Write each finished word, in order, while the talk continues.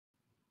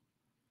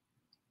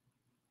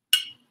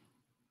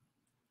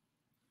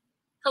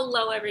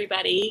Hello,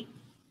 everybody.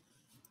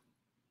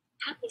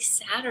 Happy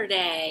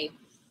Saturday.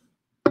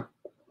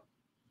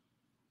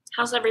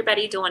 How's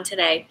everybody doing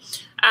today?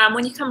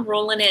 When you come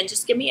rolling in,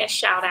 just give me a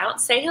shout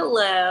out, say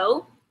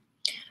hello.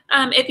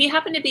 If you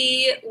happen to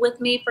be with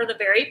me for the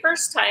very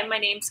first time, my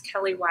name's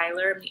Kelly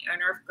Weiler. I'm the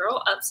owner of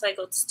Girl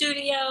UPcycled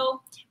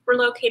Studio. We're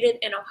located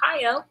in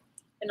Ohio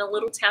in a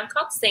little town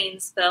called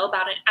Zanesville,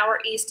 about an hour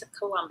east of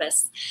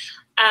Columbus.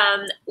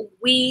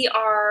 We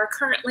are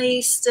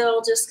currently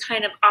still just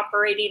kind of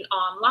operating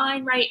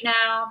online right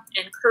now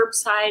and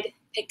curbside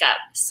pickup.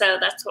 So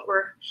that's what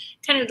we're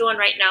kind of doing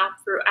right now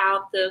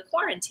throughout the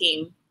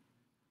quarantine.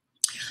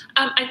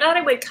 I thought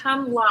I would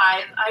come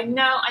live. I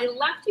know I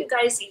left you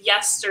guys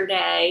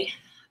yesterday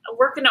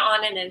working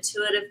on an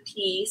intuitive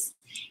piece,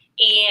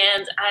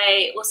 and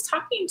I was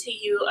talking to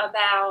you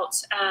about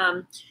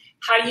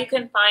how you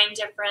can find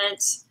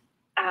different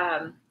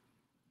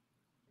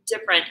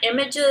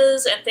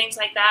images and things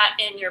like that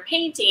in your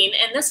painting.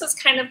 And this is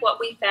kind of what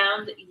we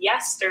found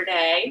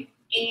yesterday.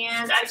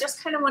 And I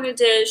just kind of wanted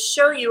to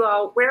show you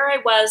all where I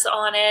was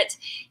on it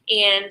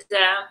and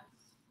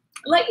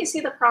let you see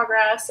the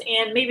progress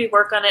and maybe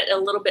work on it a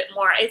little bit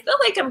more. I feel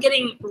like I'm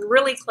getting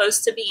really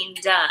close to being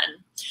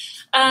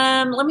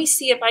done. Let me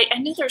see if I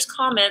knew there's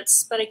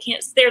comments, but I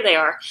can't. There they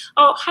are.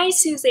 Oh, hi,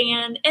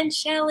 Suzanne and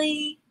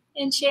Shelly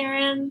and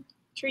Sharon,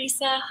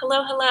 Teresa.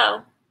 Hello,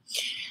 hello.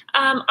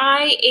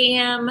 I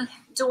am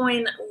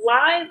doing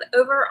live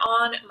over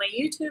on my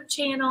YouTube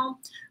channel.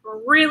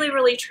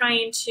 Really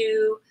trying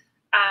to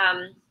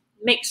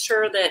make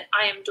sure that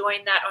I am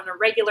doing that on a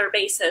regular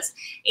basis.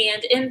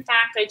 And in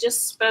fact, I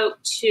just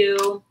spoke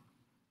to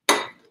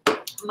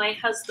my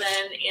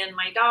husband and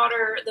my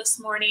daughter this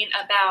morning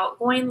about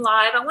going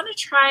live. I want to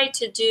try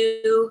to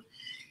do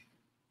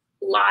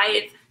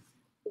live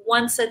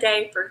once a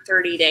day for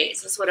 30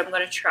 days is what I'm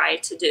going to try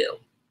to do.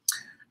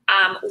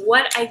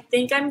 What I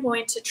think I'm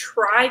going to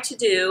try to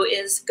do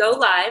is go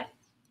live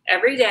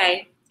every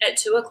day at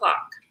 2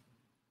 o'clock.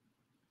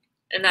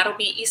 And that'll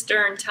be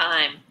Eastern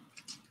time.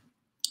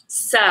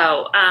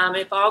 So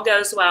if all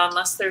goes well,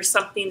 unless there's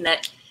something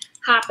that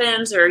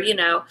happens or,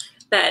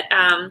 but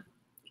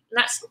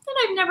that's something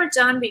I've never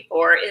done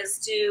before is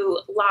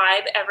do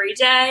live every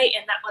day.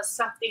 And that was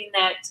something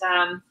that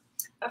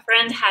a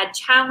friend had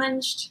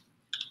challenged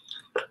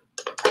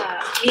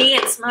me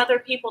and some other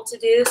people to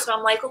do. So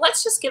I'm like, well,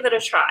 let's just give it a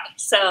try.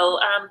 So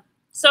I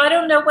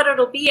don't know what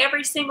it'll be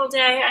every single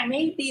day. I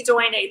may be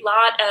doing a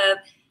lot of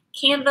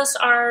canvas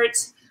art.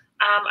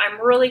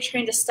 I'm really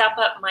trying to step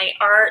up my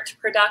art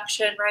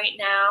production right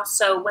now.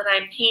 So when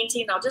I'm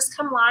painting, I'll just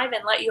come live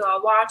and let you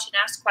all watch and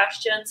ask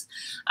questions.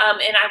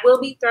 And I will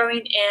be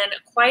throwing in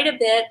quite a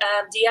bit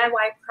of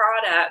DIY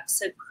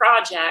products and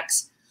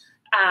projects.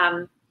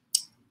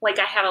 Like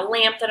I have a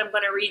lamp that I'm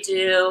going to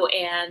redo,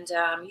 and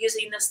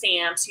using the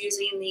stamps,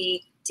 using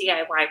the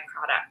DIY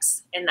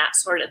products and that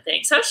sort of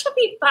thing. So it should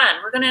be fun.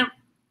 We're gonna,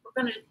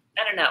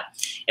 I don't know.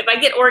 If I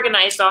get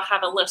organized, I'll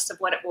have a list of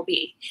what it will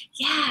be.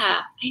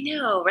 Yeah, I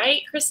know,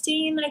 right,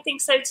 Christine? I think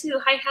so too.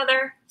 Hi,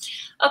 Heather.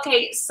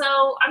 Okay,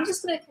 so I'm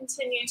just going to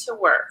continue to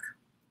work.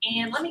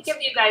 And let me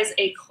give you guys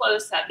a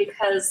close-up,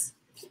 because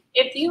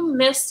if you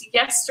missed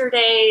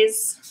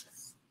yesterday's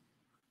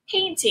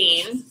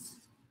painting,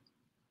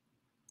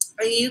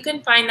 you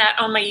can find that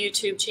on my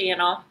YouTube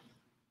channel.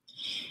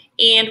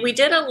 And we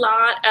did a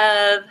lot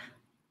of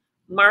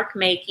mark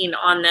making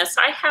on this.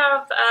 I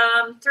have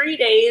 3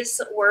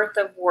 days worth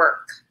of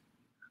work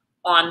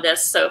on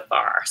this so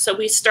far. So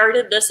we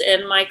started this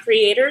in my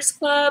Creators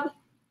Club.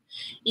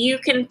 You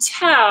can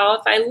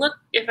tell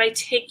if I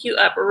take you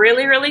up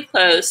really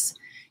close,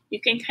 you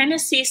can kind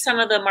of see some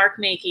of the mark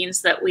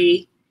makings that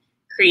we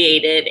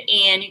created,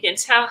 and you can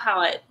tell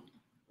how it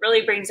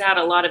really brings out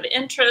a lot of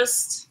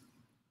interest,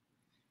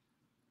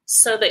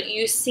 so that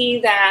you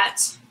see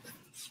that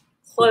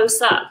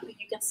close up.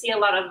 You can see a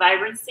lot of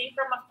vibrancy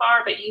from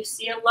afar, but you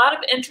see a lot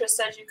of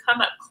interest as you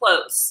come up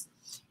close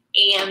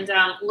and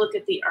look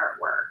at the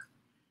artwork.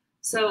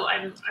 So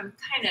I'm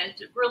kind of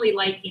really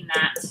liking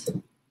that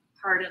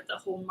part of the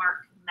whole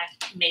mark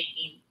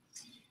making.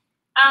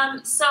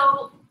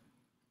 So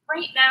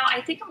right now,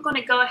 I think I'm going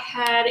to go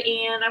ahead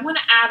and I want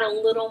to add a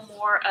little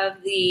more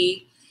of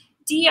the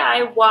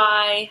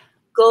DIY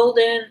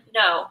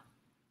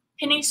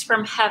Pennies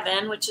from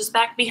Heaven, which is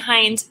back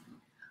behind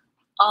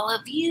all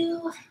of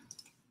you.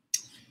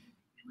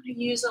 I'm going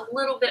to use a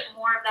little bit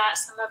more of that.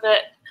 Some of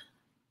it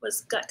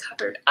got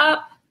covered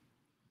up.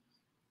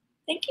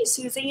 Thank you,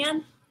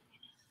 Suzanne.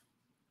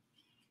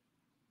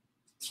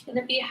 And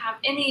if you have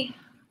any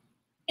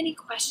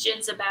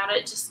questions about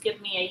it, just give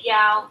me a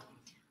yell.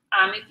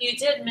 If you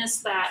did miss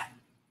that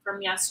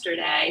from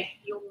yesterday,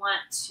 you'll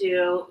want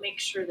to make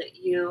sure that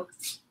you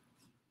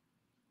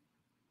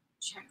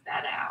check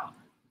that out.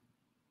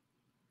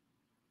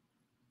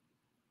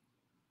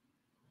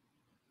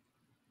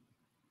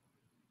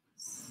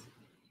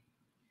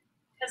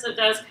 Because it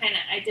does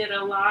I did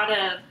a lot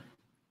of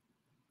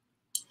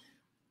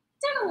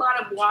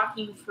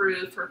walking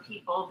through for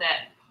people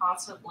that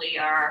possibly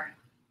are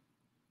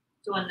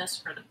doing this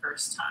for the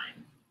first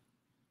time.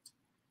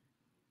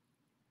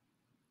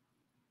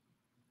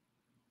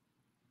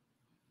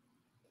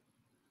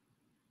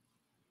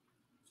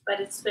 but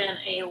it's been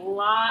a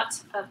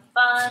lot of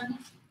fun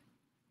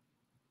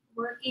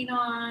working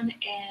on,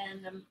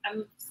 and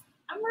I'm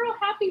real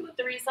happy with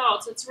the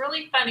results. It's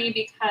really funny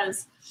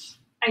because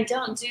I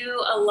don't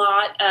do a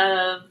lot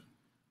of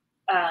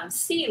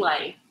sea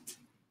life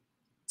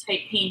type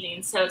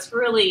painting, so it's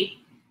really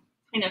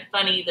kind of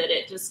funny that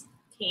it just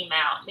came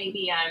out.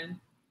 Maybe I'm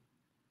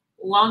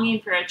longing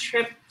for a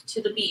trip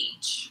to the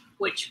beach,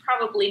 which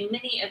probably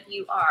many of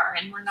you are,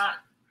 and we're not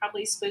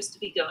probably supposed to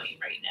be going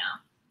right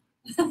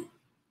now.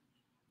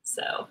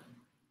 So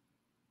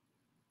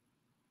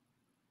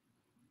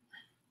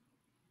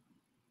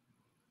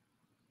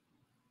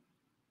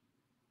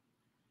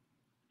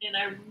and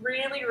I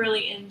really,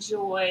 really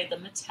enjoy the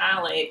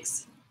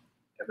metallics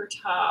over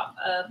top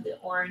of the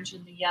orange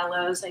and the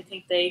yellows. I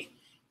think they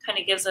kind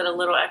of gives it a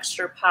little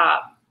extra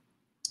pop.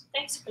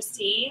 Thanks,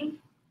 Christine.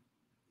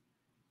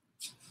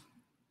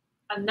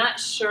 I'm not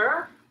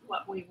sure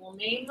what we will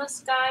name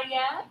this guy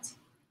yet.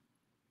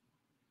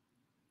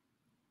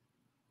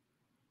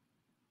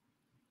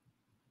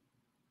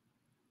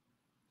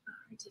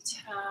 Hard to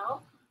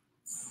tell.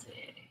 Let's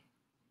see.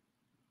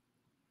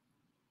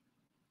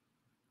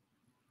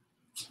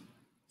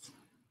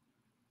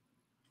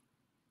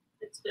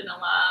 It's been a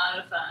lot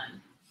of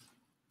fun.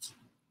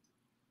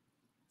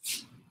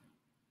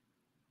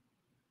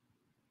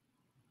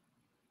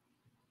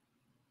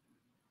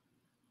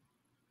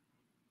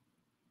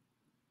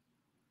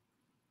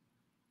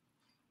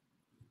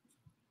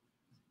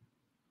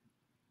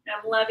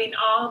 I'm loving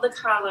all the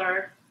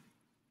color.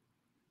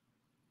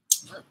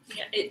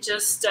 Yeah, it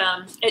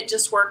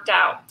just worked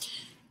out.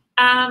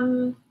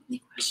 Any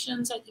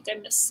questions? I think I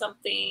missed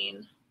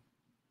something.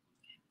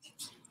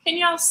 Can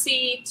y'all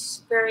see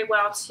very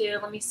well too?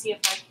 Let me see if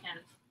I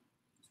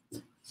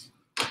can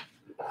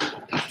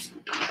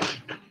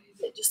move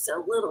it just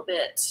a little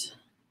bit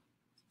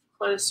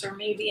closer,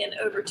 maybe, and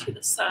over to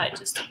the side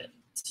just a bit.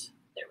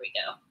 There we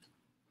go.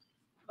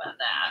 How about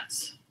that?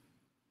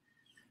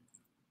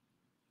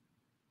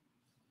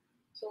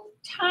 So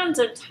tons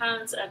and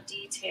tons of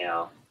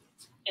detail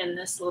in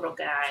this little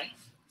guy.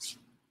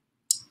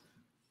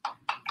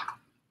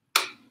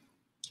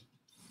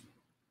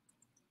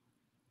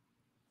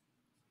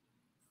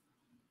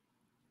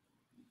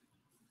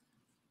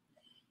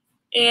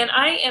 And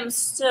I am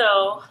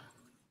still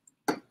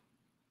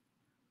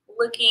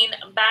looking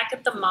back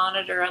at the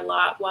monitor a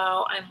lot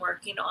while I'm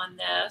working on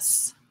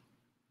this.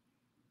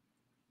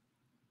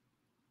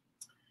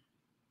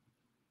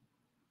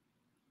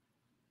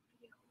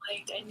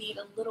 Like I need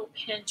a little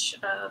pinch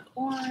of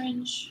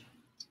orange,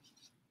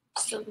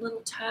 just a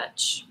little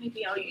touch.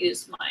 Maybe I'll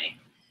use my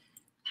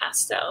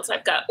pastels.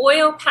 I've got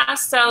oil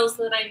pastels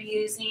that I'm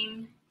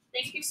using.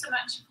 Thank you so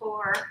much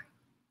for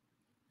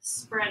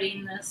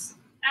spreading this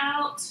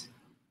out.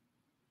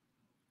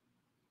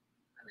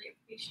 Really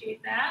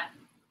appreciate that.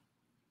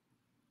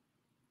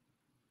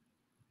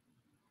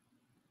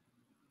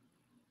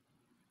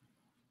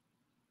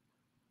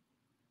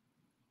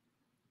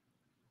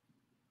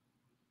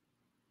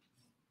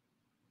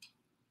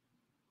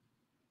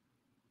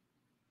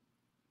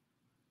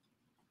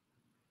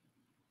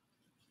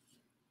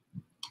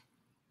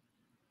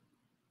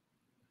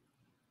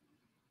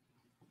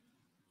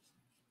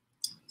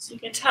 So you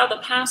can tell the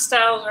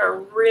pastels are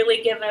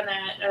really giving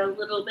it a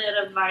little bit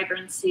of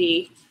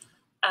vibrancy,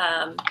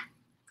 and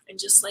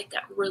just like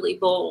that really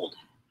bold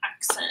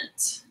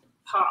accent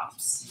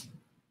pops.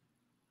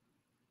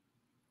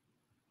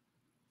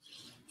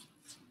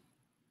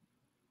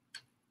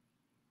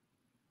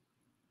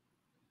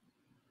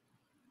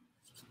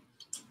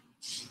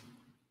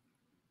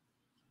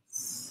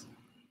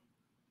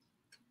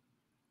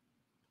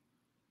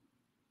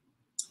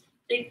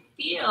 They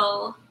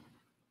feel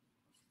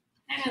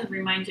kind of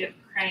remind you of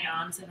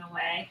crayons in a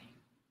way,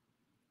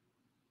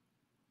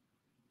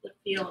 the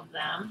feel of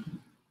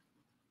them.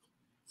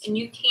 And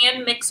you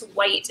can mix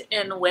white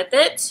in with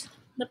it,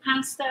 the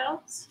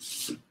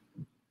pastels. If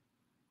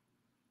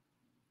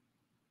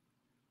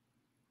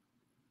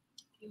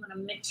you want to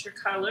mix your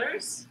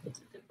colors, it's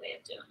a good way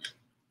of doing it.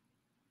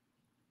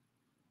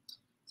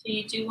 So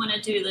you do want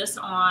to do this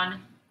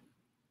on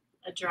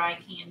a dry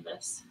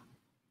canvas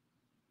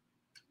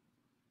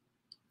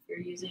if you're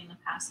using the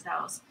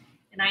pastels.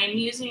 And I am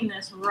using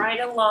this right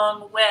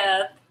along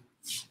with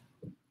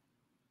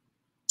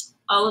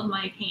all of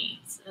my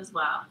paints as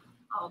well,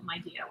 all of my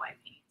DIY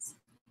paints.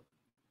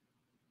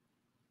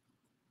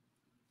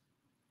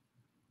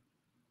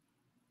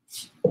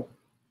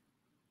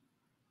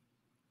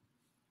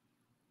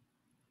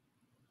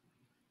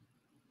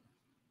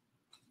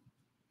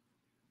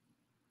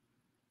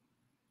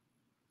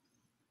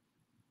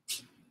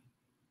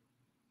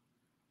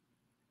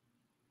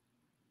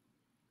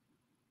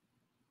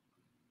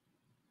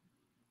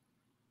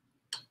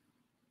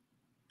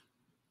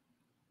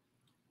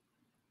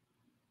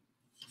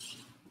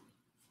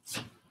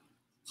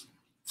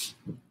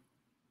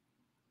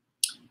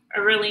 I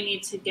really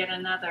need to get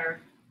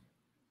another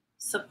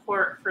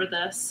support for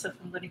this if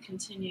I'm going to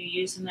continue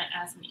using it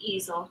as an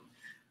easel.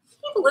 I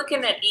keep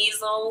looking at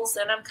easels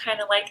and I'm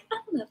kind of like, I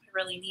don't know if I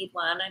really need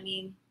one. I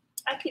mean,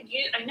 I could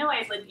use, I know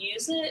I would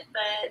use it,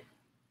 but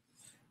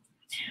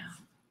yeah.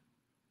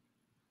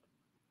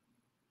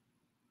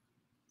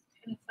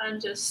 Kind of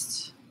fun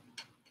just,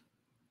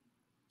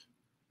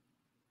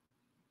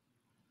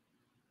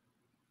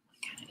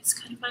 it's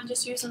kind of fun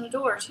just using the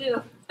door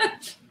too.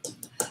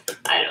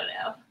 I don't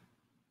know.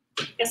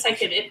 I guess I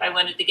could, if I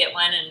wanted to get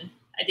one and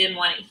I didn't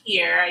want it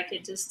here, I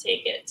could just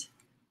take it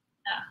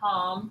at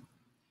home.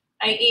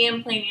 I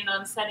am planning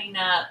on setting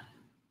up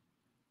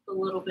a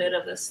little bit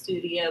of a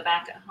studio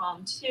back at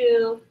home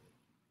too.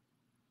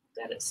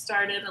 Got it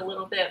started a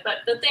little bit, but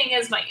the thing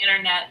is my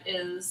internet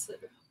is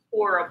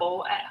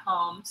horrible at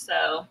home,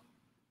 so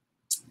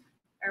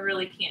I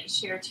really can't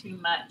share too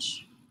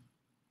much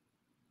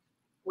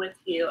with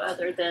you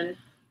other than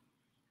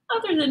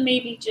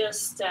maybe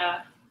just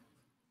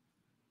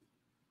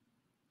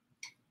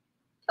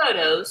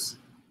photos.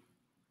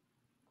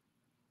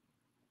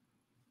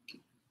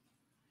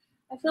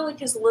 I feel like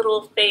his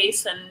little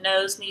face and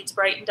nose needs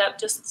brightened up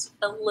just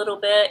a little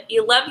bit.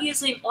 You love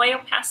using oil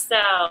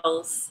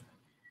pastels.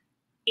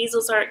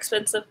 Easels are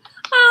expensive.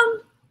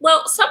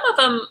 Well, some of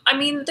them, I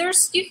mean,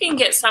 you can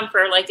get some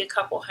for like a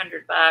couple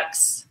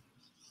 $100.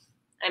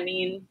 I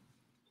mean,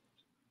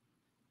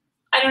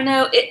 I don't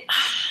know. I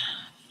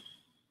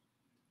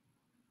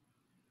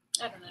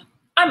don't know.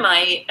 I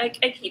might. I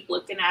keep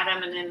looking at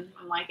them and then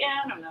I'm like,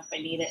 yeah, I don't know if I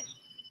need it.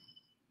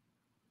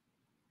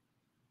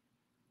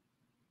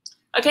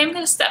 Okay, I'm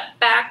going to step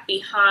back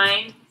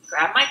behind,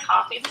 grab my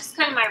coffee. This is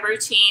kind of my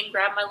routine.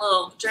 Grab my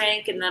little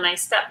drink, and then I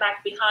step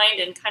back behind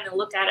and kind of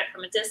look at it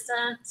from a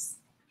distance.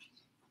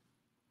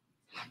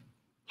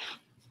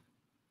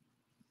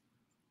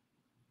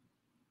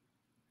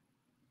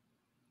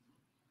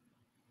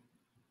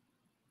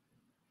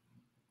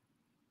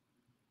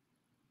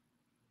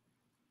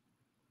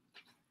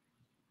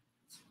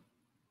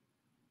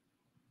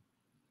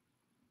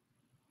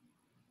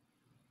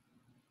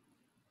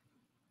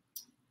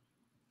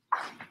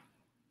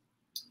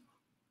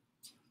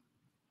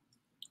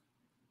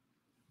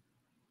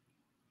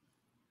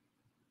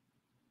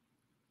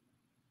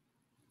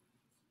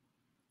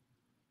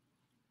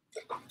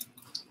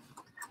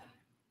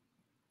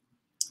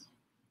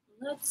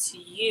 Let's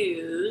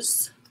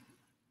use,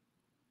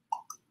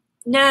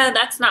 no,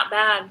 that's not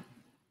bad.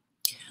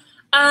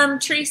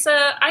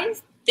 Teresa, I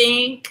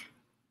think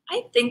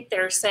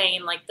they're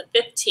saying like the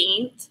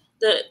 15th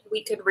that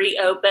we could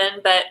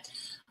reopen, but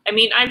I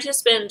mean, I've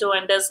just been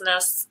doing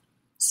business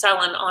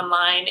selling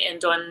online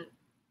and doing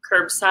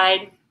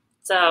curbside.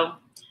 So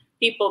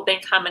people have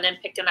been coming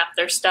and picking up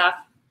their stuff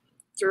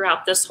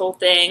throughout this whole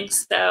thing.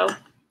 So,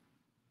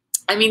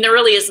 I mean, there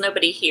really is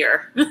nobody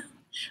here.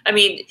 I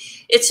mean,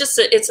 it's just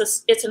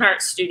it's an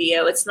art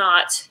studio. It's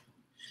not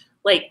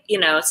like, you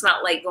know, it's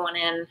not like going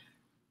in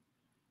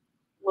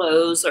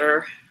Lowe's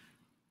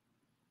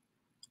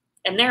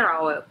and they're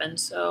all open.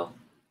 So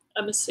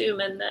I'm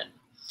assuming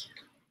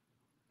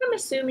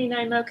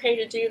I'm okay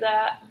to do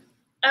that.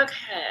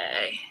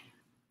 Okay.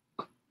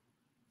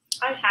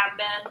 I have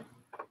been.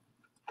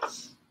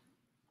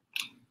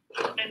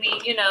 I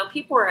mean, you know,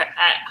 people are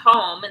at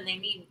home and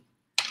they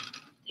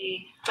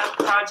have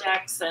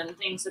projects and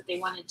things that they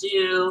want to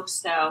do.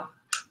 So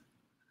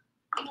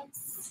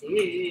let's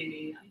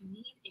see. I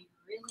need a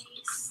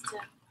really stiff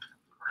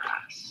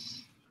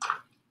brush.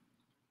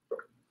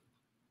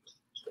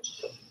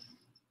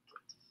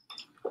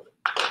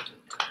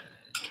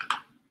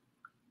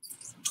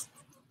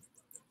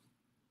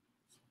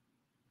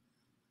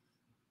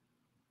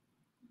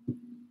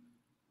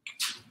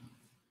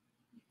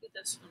 Maybe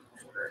this one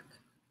will work.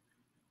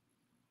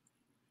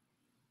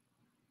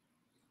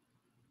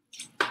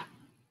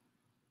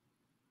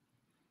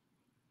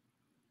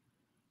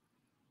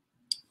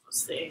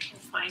 Let's see.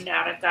 We'll find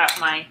out. I've got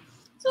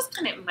this is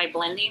kind of my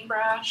blending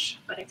brush,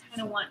 but I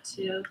kind of want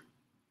to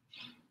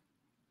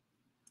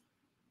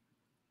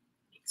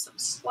make some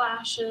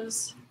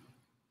splashes.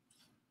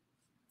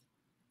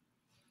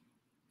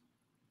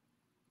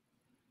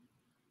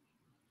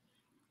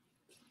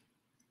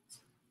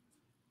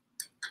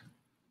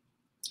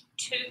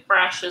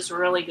 Toothbrush is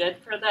really good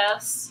for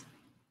this.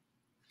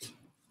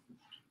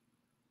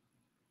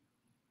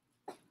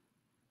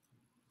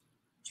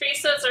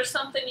 Teresa, is there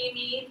something you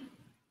need?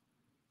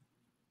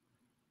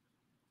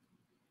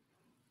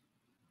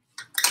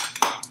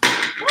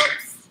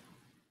 Whoops.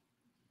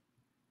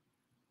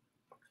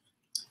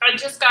 I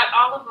just got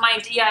all of my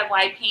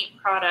DIY paint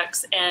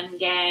products and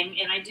gang,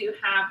 and I do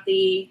have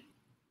the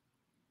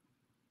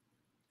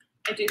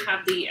if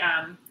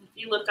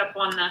you look up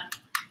on the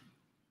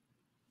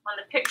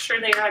picture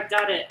there, I've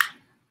got it,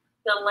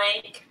 the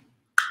link.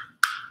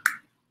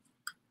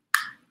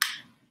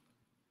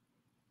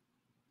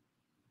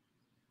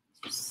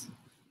 Just a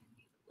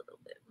little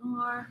bit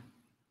more.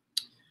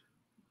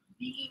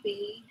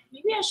 Maybe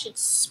I should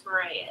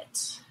spray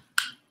it.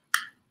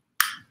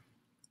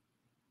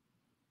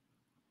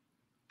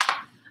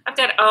 I've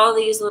got all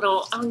these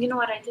little, oh, you know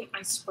what? I think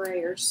my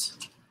sprayer's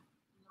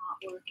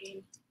not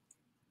working.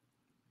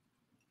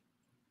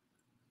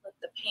 Let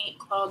the paint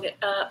clog it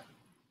up.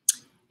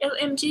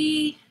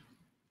 OMG.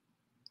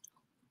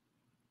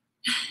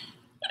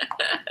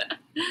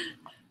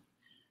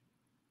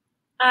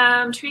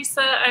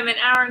 Teresa, I'm an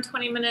hour and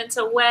 20 minutes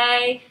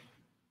away.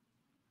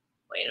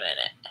 Wait a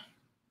minute.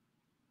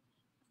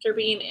 After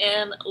being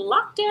in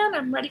lockdown,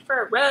 I'm ready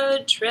for a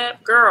road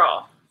trip.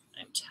 Girl,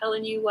 I'm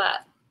telling you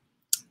what.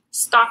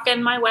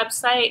 Stalking my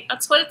website.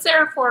 That's what it's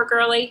there for,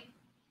 girly.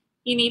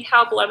 You need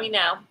help, let me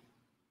know.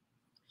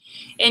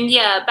 And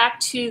yeah, back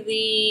to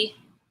the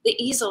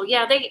easel.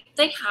 Yeah, they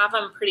have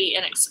them pretty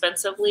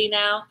inexpensively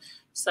now.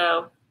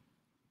 So,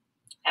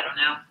 I don't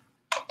know.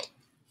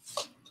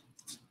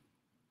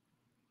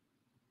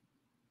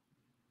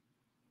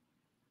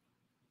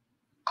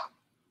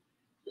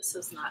 This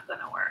is not going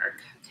to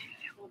work. Okay,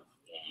 hold on,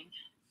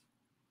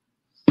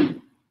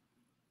 gang.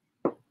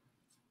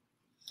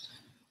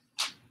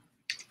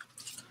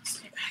 Let's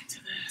get back to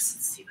this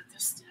and see what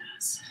this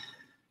does.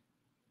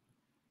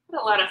 Had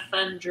a lot of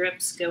fun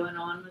drips going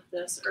on with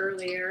this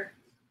earlier.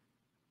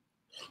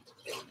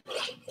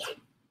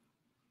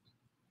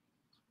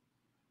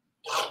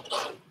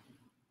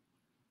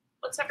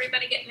 What's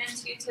everybody getting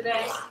into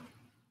today?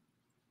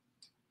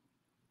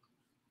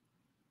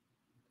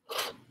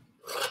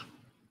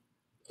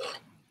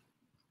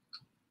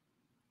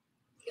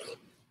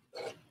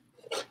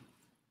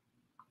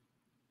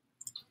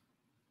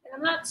 And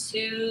I'm not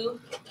too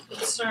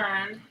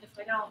concerned if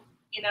I don't,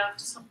 you know,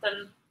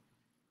 something,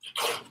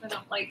 if I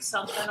don't like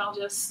something, I'll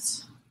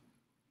just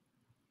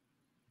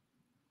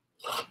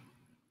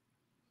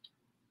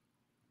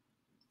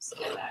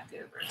go back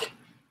over it.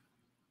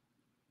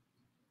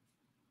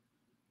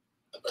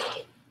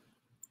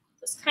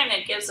 This kind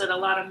of gives it a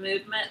lot of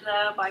movement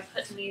though by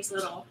putting these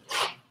little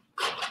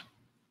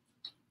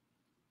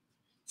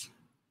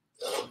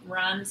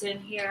runs in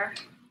here.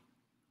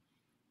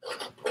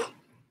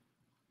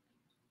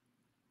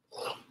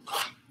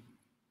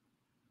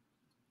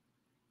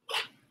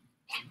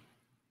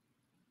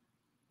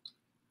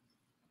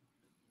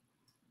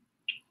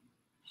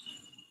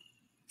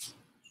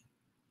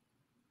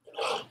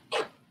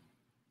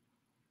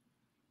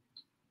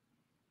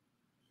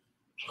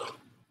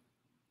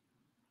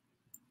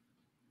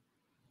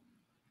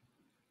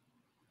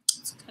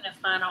 It's kind of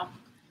fun. I'll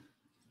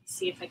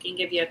see if I can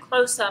give you a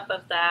close-up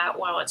of that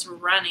while it's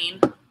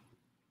running.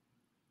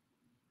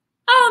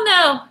 Oh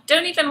no,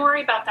 don't even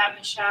worry about that,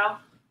 Michelle.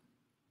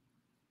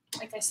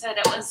 Like I said,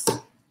 it was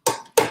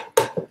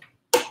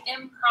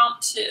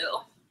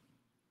impromptu.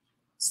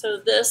 So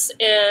this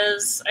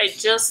is, I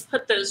just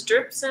put those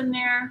drips in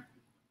there.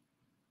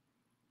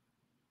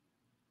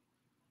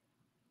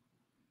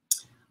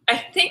 I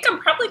think I'm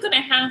probably going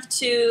to have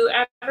to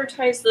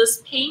advertise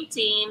this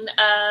painting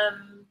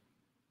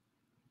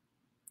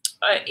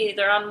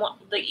either on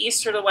the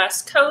east or the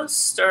west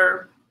coast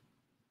or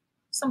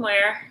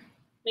somewhere,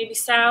 maybe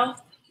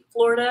south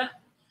Florida,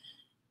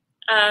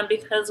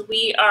 because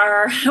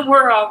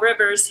we're all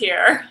rivers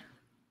here.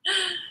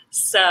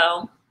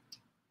 So,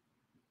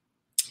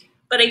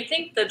 but I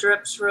think the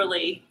drips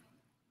really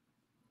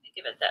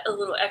give it that a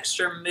little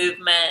extra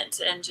movement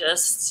and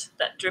just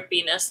that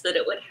drippiness that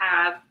it would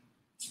have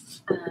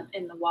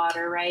in the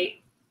water, right?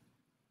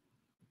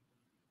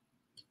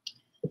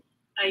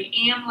 I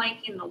am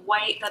liking the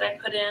white that I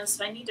put in,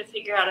 so I need to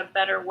figure out a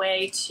better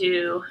way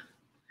to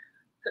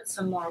put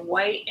some more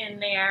white in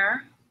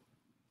there.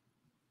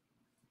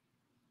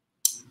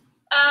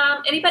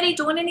 Anybody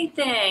doing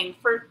anything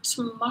for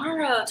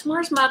tomorrow?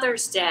 Tomorrow's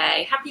Mother's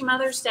Day. Happy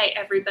Mother's Day,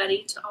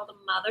 everybody, to all the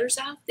mothers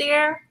out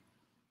there.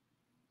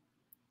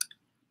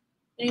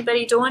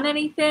 Anybody doing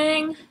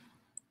anything?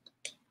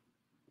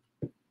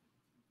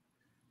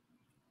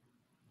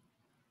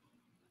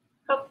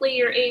 Hopefully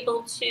you're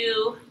able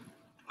to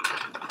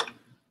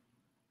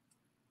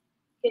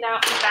get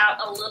out and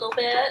about a little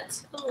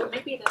bit. Oh,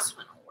 maybe this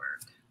one will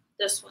work.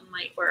 This one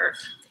might work.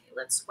 Okay,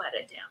 let's wet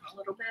it down a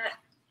little bit.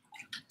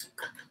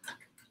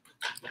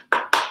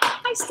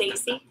 Hi,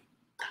 Stacy.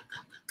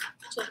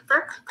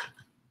 Jennifer.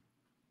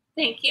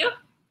 Thank you.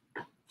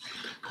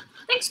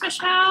 Thanks,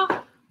 Michelle.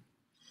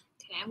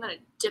 Okay, I'm going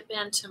to dip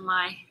into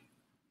my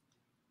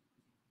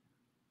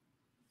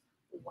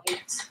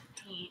white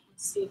paint and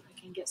see if I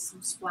can get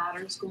some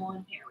splatters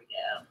going. Here we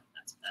go.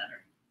 That's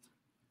better.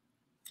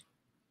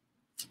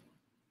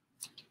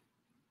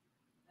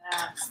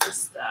 That's the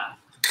stuff.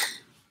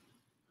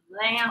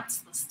 That's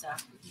the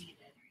stuff we needed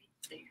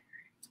right there.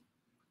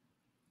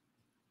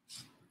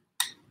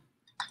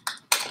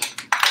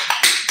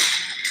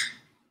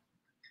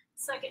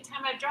 Second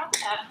time I dropped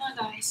that, huh,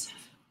 guys?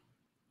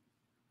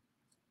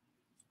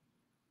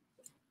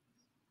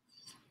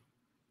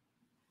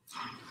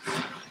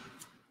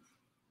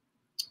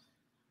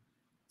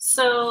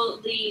 So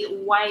the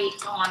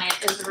white on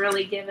it is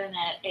really giving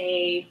it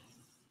a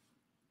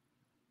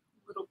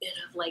little bit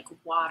of like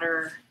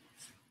water,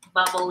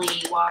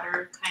 bubbly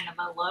water kind of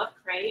a look,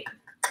 right?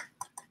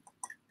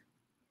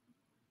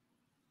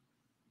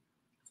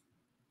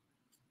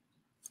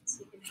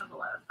 So you can have a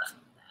lot of fun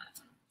with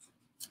that.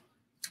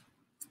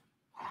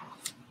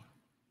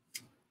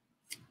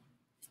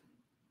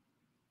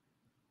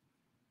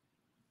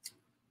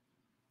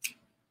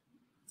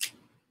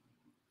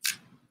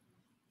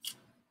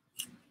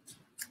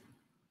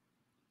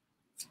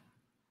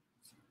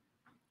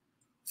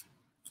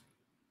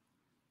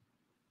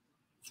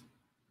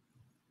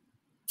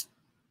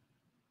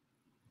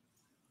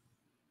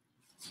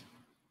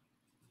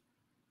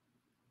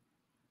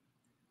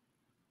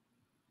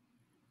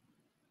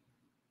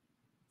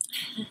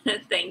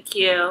 Thank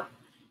you,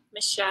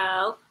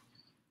 Michelle.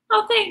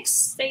 Oh, thanks,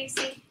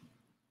 Stacy.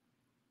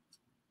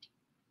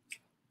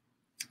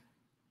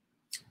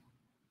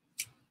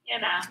 You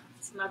know,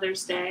 it's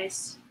Mother's Day.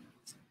 Does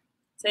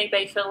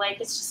anybody feel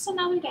like it's just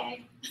another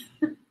day?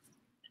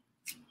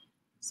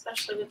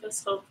 Especially with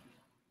this whole,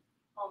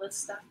 all this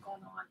stuff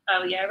going on.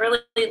 Oh yeah, I really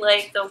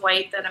like the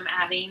white that I'm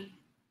adding.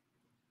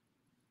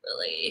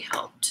 Really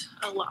helped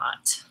a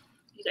lot.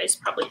 You guys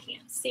probably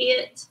can't see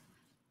it.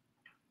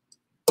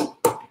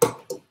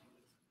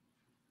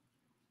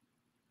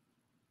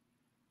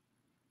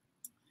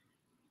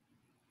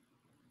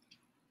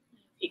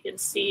 You can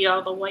see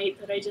all the white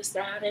that I just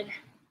added.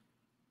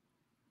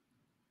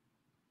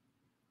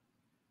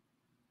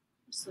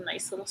 Some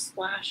nice little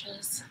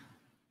splashes.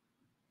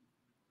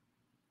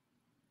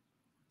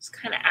 Just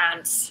kind of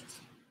adds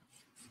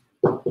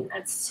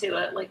to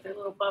it, like their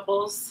little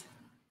bubbles.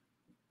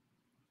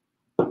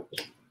 Because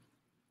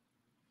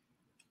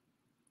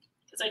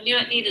I knew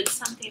it needed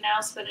something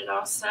else, but it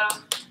also,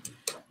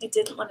 I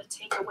didn't want to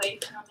take away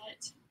from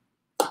it.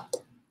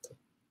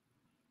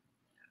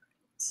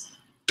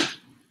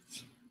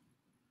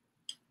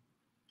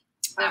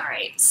 All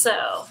right,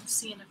 so I'm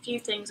seeing a few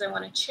things I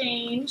want to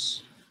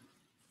change.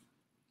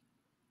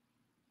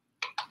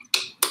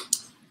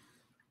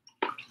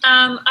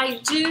 I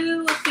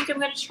think I'm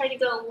going to try to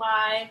go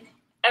live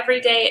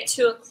every day at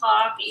 2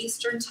 o'clock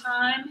Eastern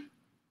time.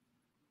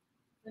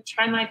 I'm going to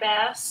try my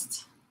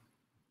best.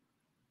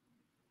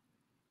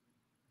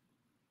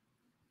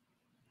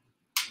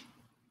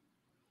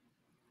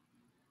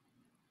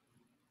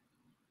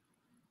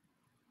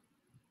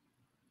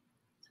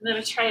 I'm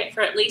going to try it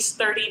for at least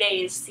 30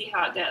 days, see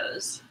how it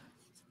goes.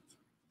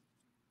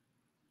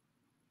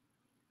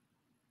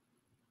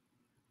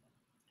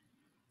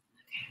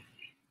 Okay.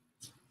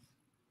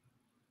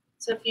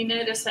 So if you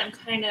notice, I'm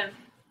kind of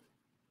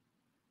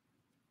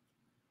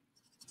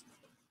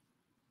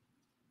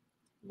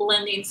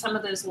blending some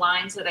of those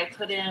lines that I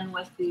put in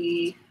with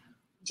the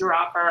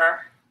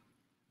dropper.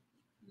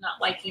 I'm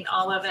not liking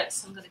all of it,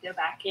 so I'm going to go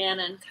back in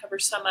and cover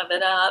some of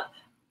it up.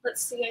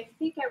 Let's see, I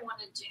think I want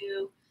to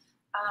do,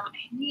 I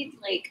need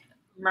like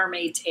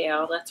mermaid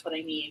tail. That's what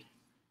I need.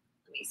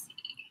 Let me see.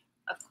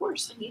 Of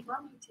course, I need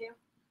mermaid tail.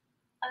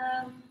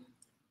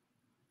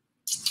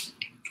 Let's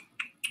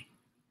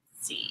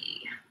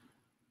see.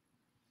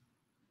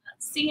 Not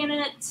seeing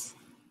it.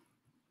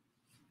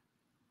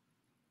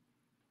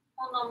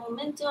 Hold on,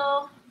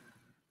 momento.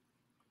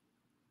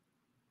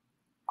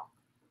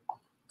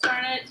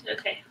 Darn it.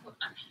 Okay, hold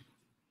on.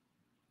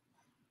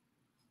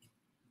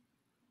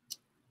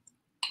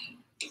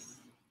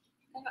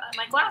 I don't have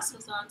my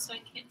glasses on, so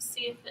I can't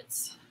see if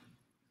it's.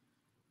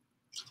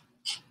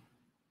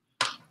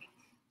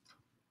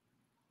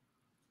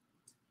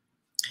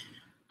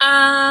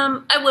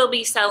 I will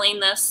be selling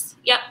this.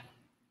 Yep.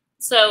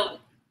 So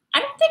I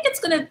don't think it's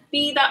going to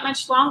be that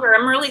much longer.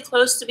 I'm really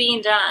close to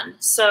being done.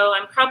 So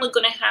I'm probably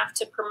going to have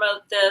to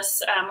promote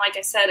this, like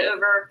I said,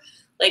 over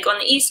like on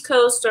the East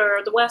Coast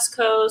or the West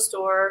Coast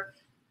or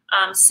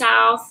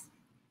South,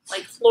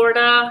 like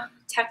Florida,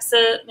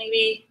 Texas,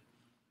 maybe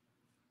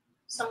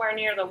somewhere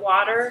near the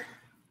water,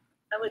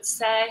 I would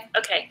say.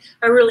 Okay,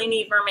 I really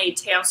need mermaid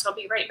tail, so I'll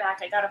be right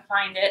back. I got to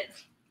find it.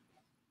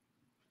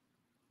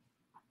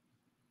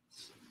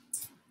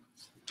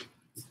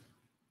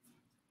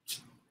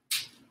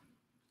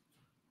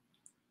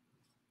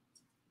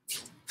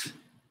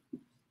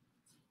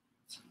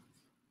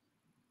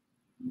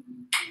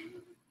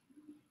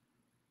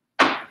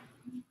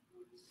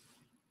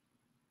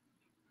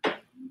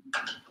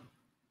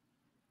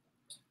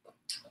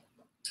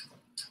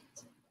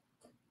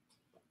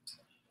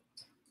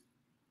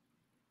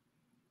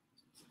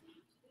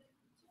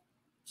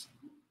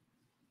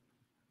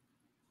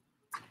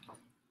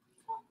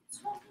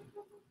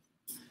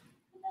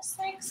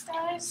 Thanks,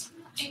 guys.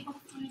 I'm not able to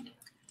find it.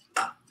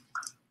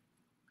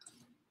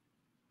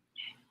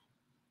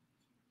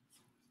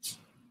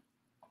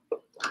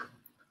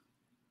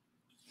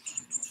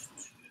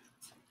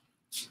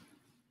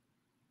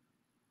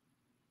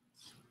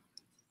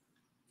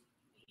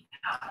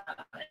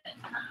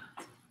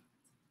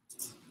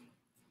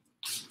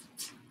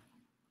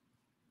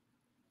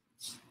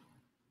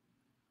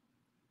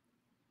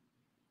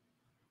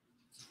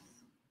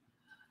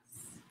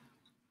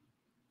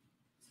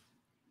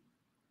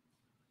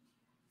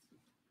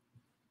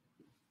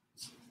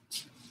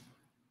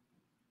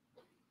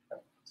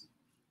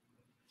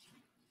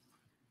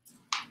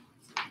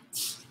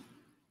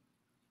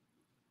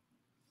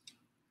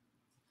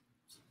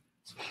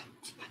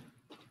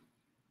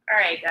 All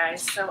right,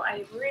 guys, so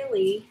I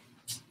really,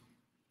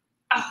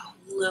 oh,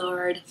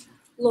 Lord,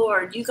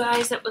 you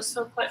guys, it was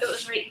so quick. It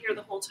was right here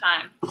the whole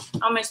time. I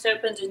almost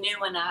opened a new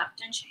one up.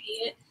 Didn't you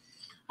hate it?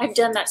 I've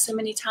done that so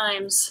many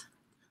times.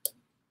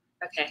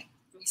 Okay,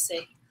 let me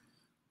see.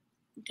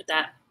 Look at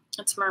that.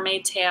 It's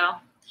mermaid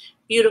tail.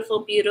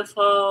 Beautiful,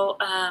 beautiful.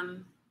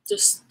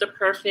 Just the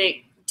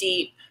perfect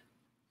deep,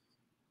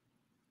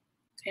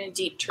 kind of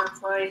deep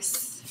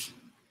turquoise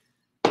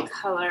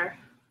color.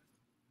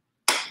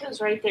 It was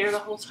right there the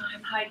whole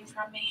time, hiding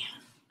from me.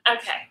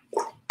 Okay.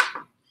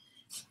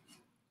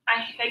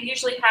 I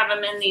usually have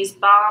them in these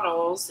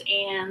bottles,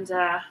 and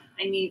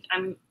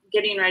I'm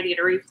getting ready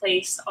to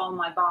replace all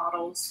my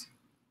bottles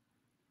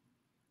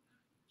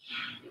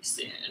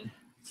soon.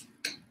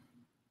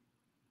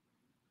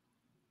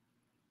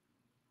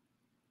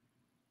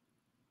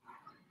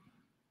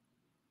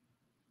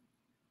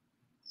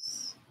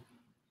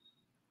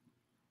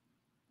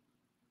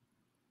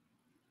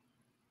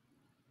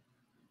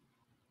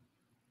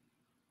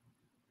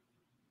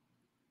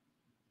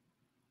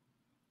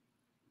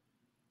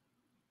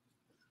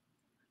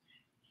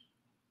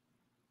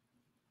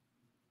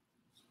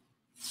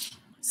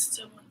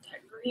 Still want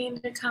that green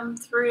to come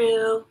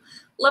through.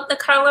 Love the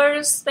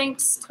colors.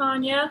 Thanks,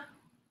 Tanya.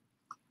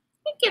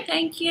 Thank you,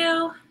 thank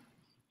you.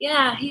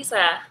 Yeah, he's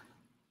a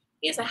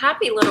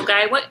happy little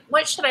guy.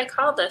 What should I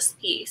call this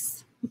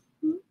piece?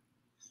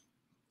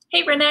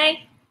 Hey,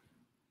 Renee.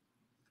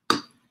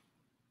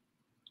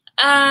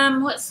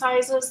 What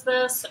size is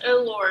this?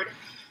 Oh Lord.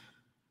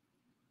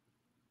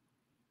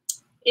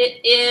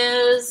 It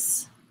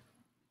is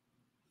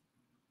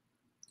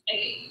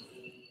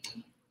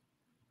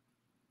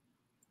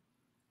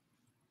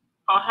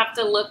I'll have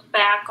to look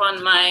back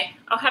on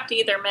I'll have to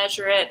either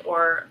measure it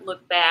or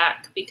look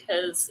back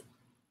because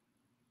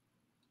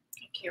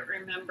I can't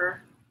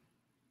remember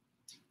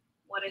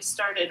what I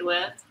started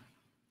with.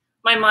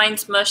 My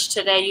mind's mush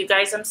today, you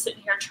guys. I'm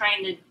sitting here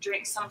trying to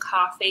drink some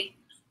coffee.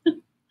 I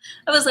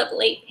was up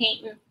late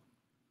painting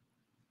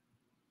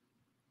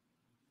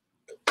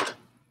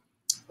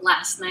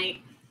last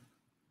night.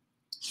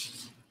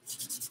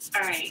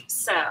 All right,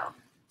 so,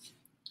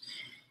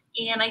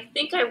 and I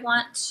think I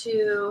want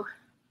to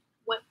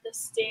whip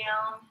this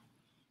down.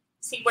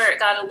 See where it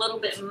got a little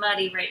bit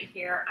muddy right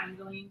here. I'm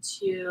going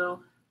to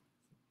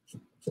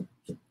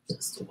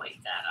just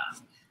wipe that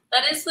off.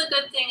 That is the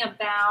good thing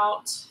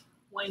about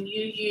when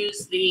you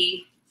use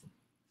the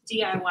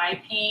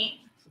DIY paint.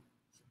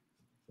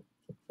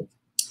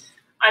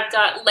 I've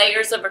got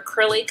layers of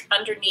acrylic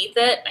underneath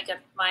it. I got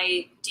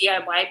my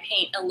DIY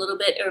paint a little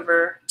bit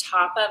over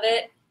top of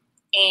it,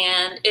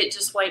 and it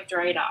just wiped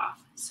right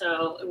off.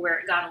 So where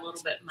it got a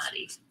little bit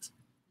muddy,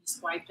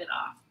 just wiped it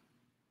off.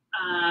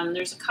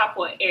 There's a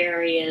couple of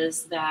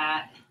areas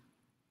that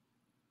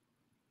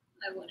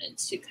I wanted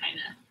to kind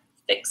of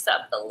fix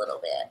up a little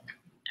bit.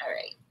 All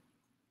right.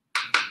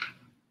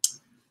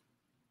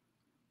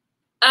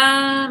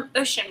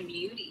 Ocean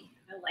Beauty.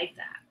 I like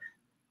that.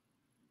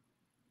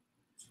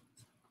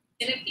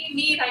 And if you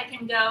need, I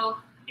can go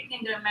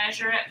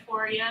measure it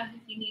for you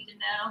if you need to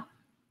know.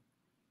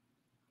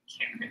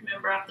 Can't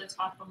remember off the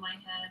top of my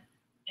head.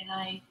 And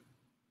I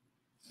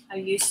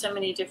use so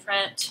many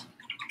different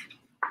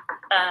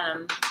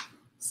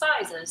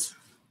sizes.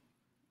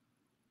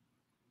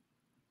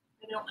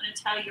 I don't want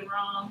to tell you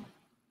wrong.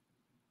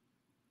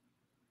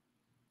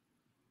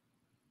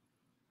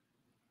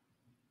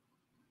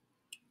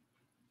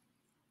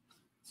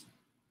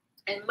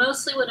 And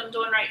mostly what I'm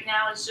doing right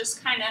now is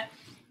just kind of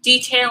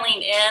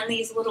detailing in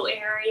these little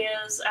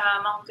areas.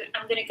 I'm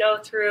going to go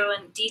through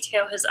and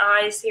detail his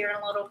eyes here in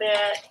a little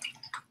bit.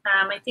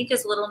 I think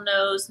his little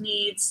nose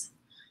needs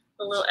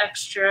a little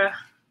extra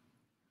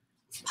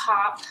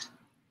pop.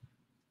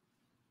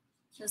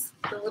 Just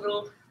the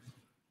little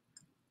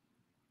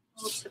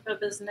tip of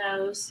his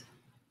nose.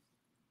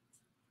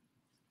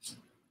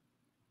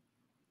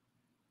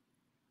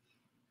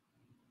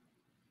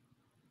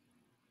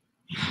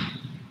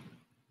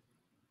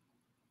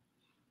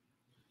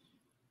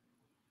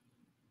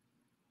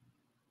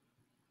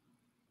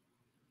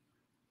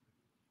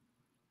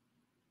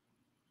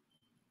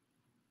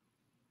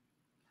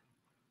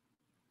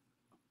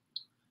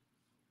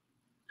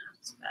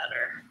 That's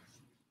better.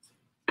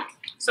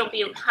 So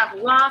we have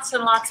lots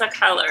and lots of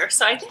color.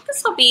 So I think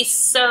this will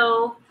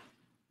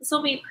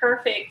be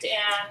perfect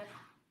and,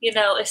 you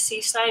know, a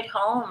seaside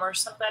home or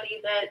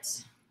somebody that,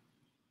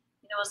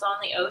 you know, is on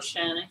the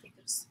ocean. I think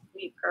this would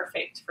be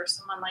perfect for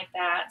someone like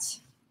that.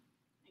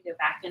 I go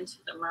back into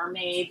the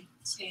mermaid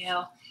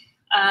tail.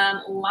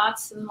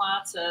 Lots and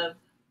lots of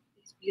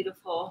these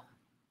beautiful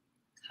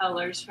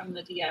colors from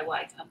the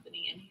DIY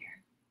company in here.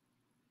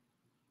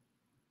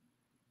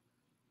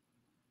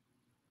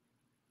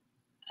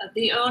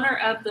 The owner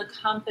of the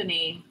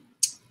company,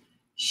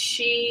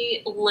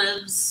 she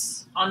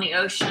lives on the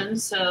ocean,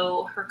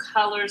 so her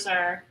colors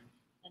are,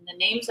 and the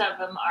names of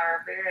them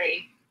are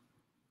very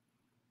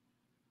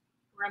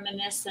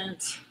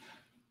reminiscent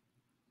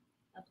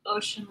of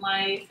ocean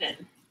life and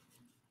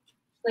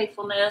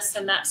playfulness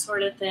and that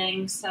sort of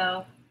thing.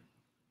 So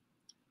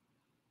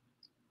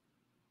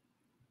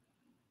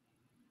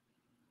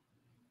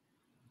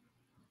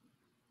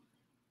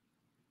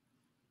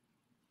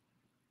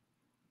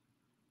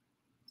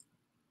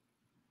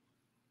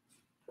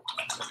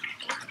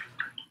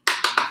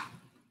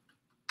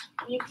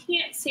you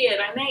can't see it.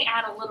 I may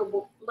add a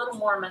little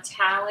more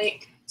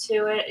metallic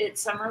to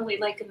it. I'm really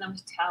liking the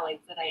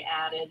metallic that I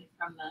added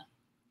from the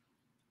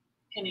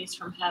Pennies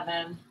from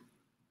Heaven.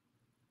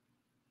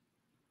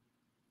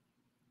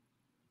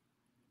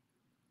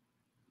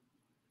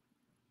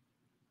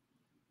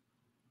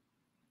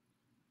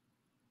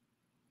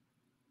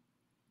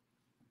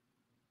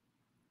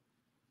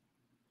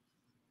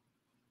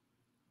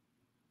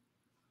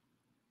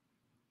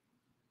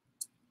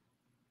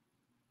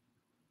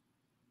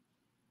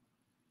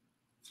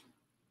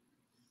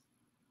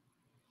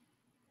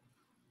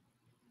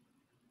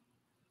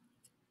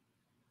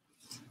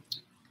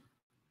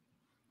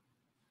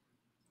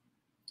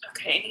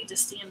 Okay, I need to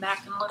stand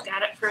back and look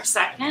at it for a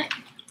second.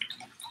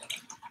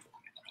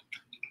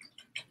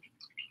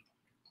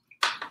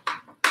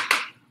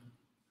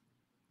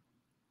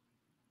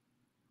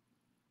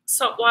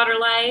 Saltwater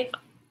life,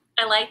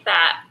 I like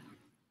that.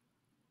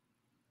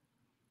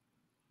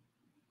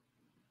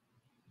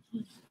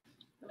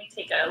 Let me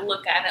take a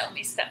look at it. Let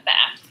me step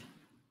back.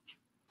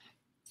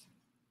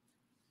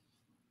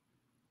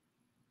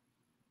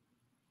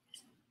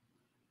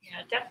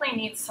 Yeah, definitely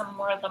needs some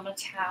more of the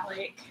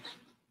metallic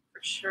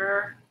for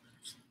sure.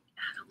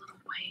 Add a little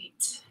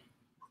white.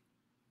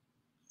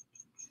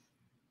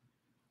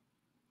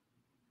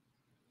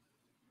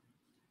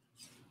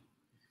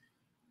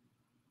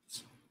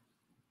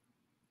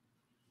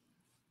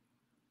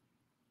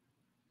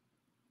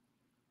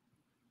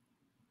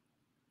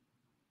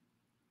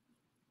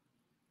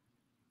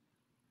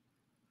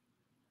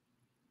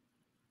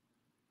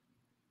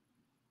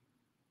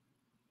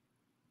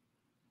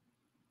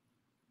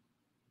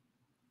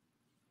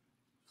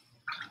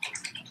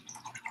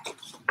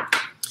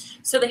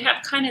 So they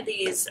have kind of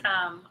these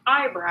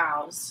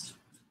eyebrows,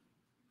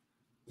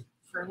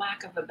 for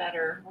lack of a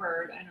better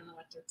word. I don't know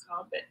what they're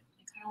called, but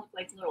they kind of look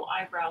like little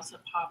eyebrows that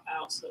pop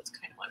out. So it's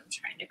kind of what I'm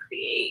trying to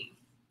create.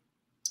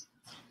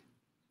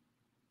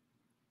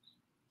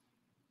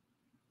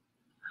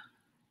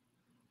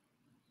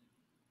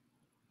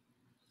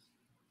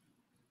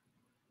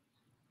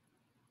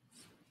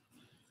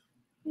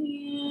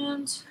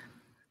 And let's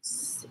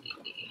see.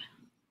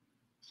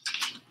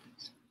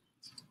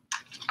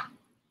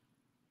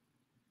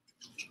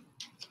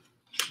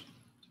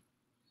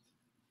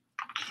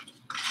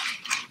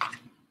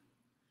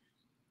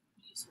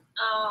 Using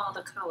all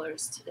the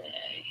colors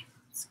today.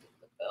 Let's get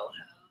the boho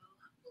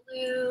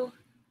blue.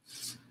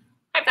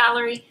 Hi,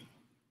 Valerie.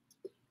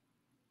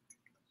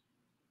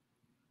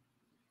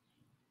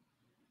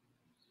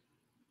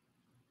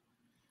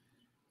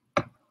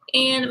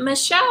 And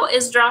Michelle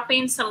is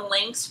dropping some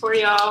links for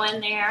y'all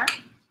in there.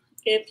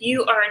 If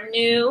you are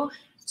new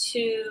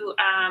to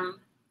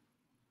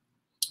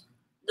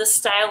the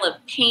style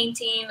of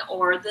painting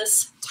or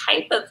this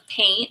type of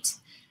paint,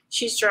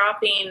 she's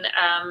dropping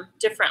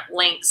different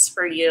links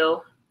for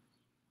you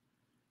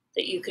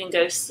that you can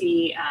go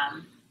see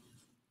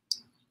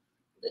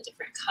the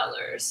different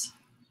colors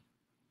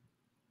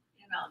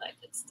and all that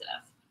good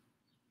stuff.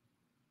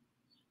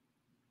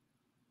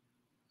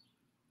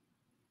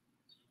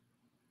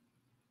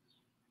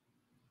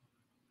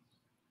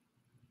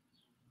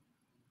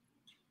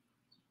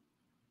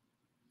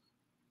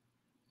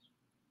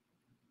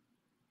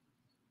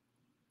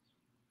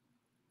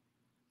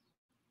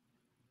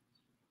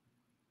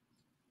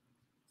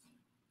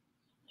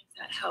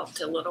 That helped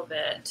a little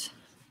bit.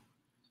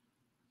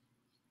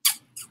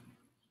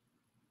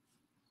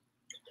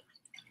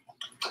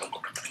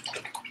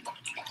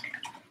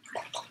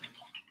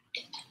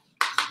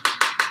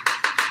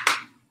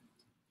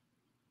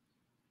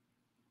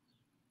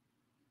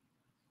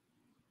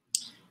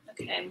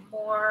 Okay,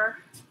 more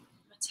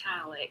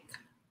metallic.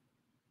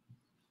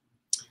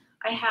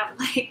 I have,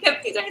 like,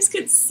 if you guys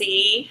could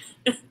see,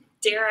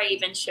 dare I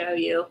even show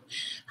you?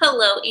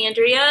 Hello,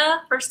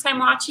 Andrea. First time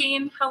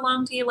watching. How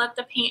long do you let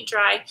the paint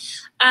dry?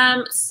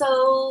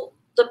 So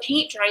the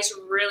paint dries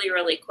really,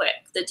 really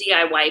quick, the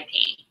DIY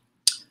paint.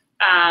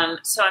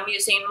 So I'm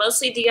using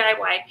mostly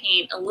DIY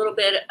paint, a little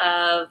bit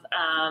of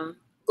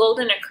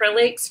golden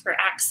acrylics for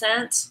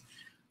accent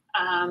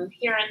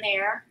here and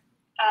there,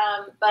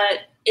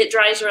 but it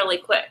dries really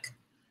quick.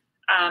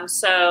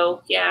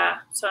 So yeah,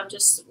 so I'm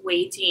just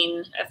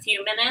waiting a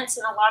few minutes,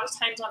 and a lot of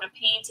times on a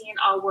painting,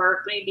 I'll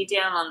work maybe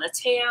down on the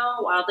tail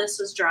while this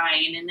is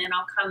drying, and then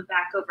I'll come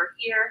back over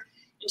here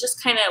and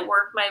just kind of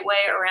work my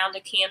way around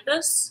a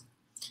canvas.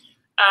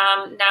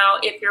 Now,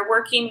 if you're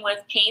working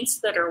with paints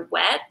that are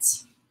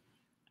wet,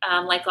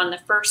 like on the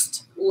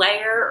first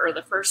layer or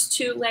the first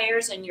two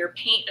layers, and your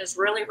paint is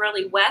really,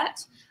 really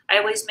wet, I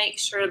always make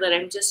sure that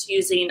I'm just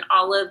using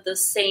all of the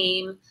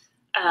same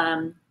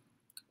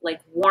like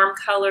warm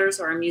colors,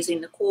 or I'm using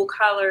the cool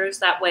colors.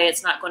 That way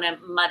it's not going to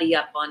muddy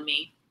up on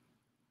me.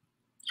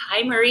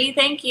 Hi, Marie.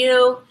 Thank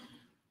you.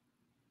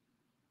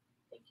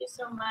 Thank you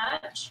so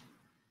much.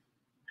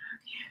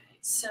 Okay,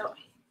 so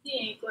I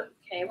think,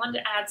 okay, I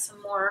wanted to add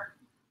some more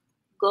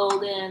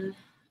golden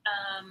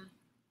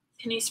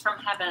pennies from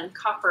heaven,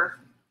 copper,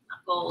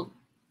 not gold.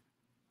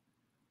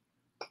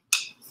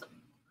 Some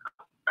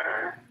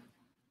copper.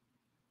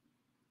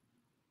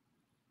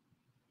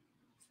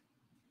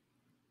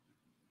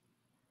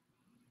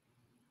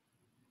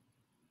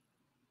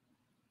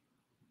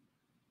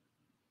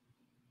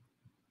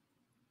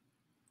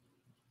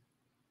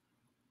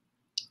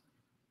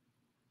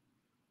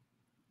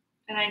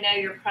 And I know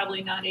you're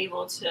probably not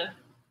able to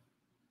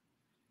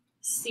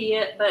see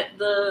it, but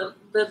the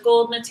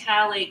gold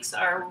metallics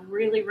are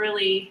really,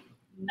 really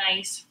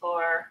nice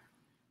for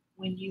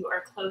when you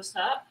are close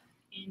up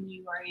and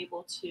you are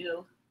able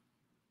to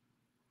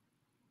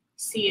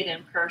see it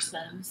in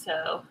person.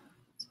 So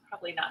it's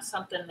probably not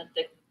something that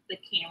the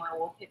camera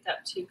will pick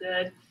up too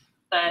good.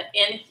 But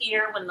in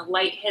here, when the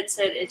light hits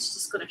it, it's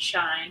just going to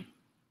shine.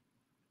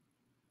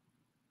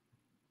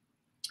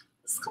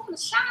 It's gonna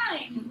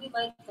shine, and we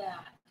like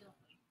that, don't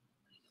we?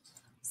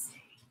 Let's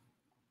see.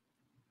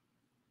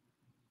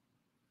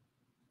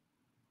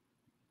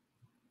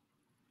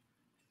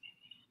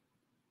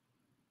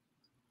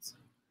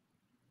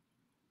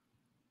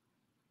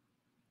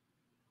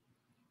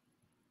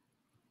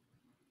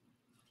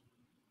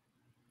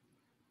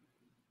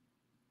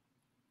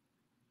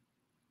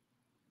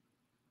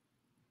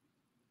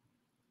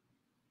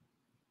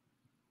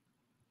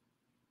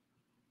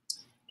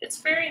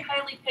 It's very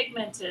highly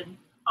pigmented,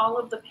 all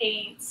of the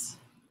paints,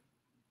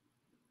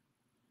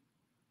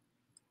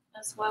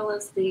 as well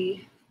as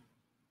the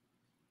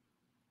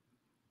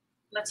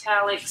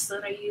metallics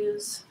that I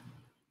use.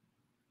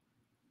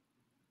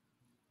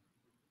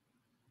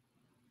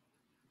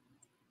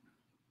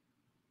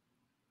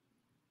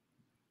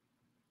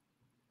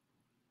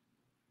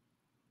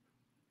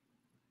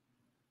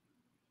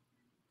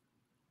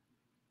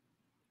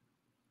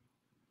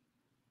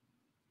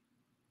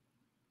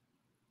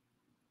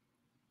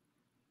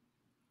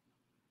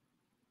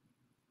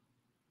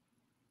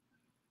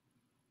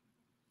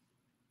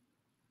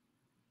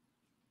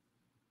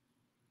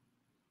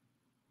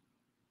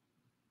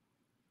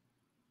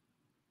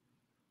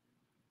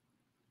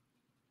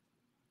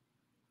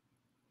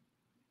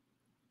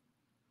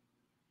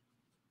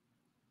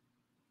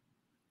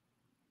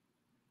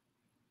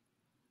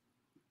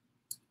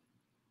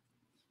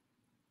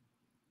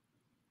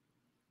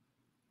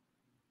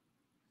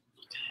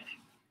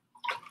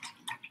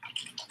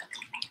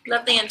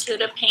 Love the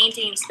intuitive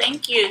paintings.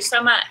 Thank you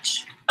so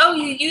much. Oh,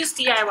 you use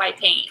DIY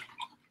paint,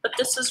 but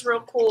this is a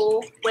real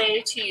cool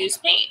way to use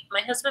paint. My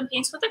husband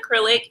paints with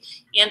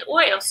acrylic and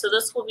oil, so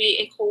this will be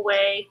a cool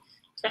way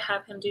to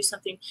have him do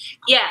something.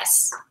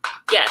 Yes,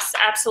 yes,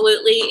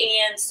 absolutely.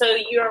 And so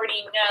you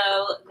already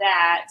know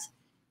that,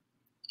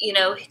 you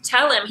know,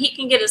 tell him he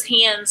can get his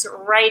hands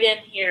right in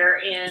here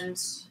and,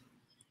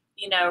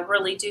 you know,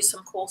 really do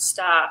some cool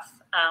stuff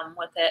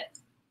with it.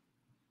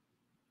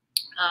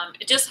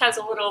 It just has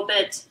a little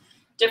bit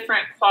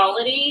different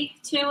quality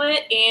to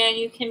it, and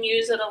you can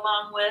use it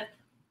along with,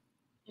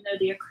 you know,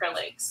 the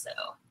acrylics. So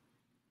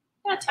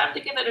yeah, time to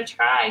give it a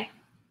try.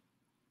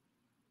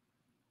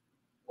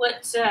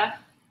 What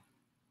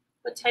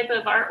type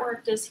of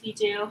artwork does he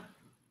do?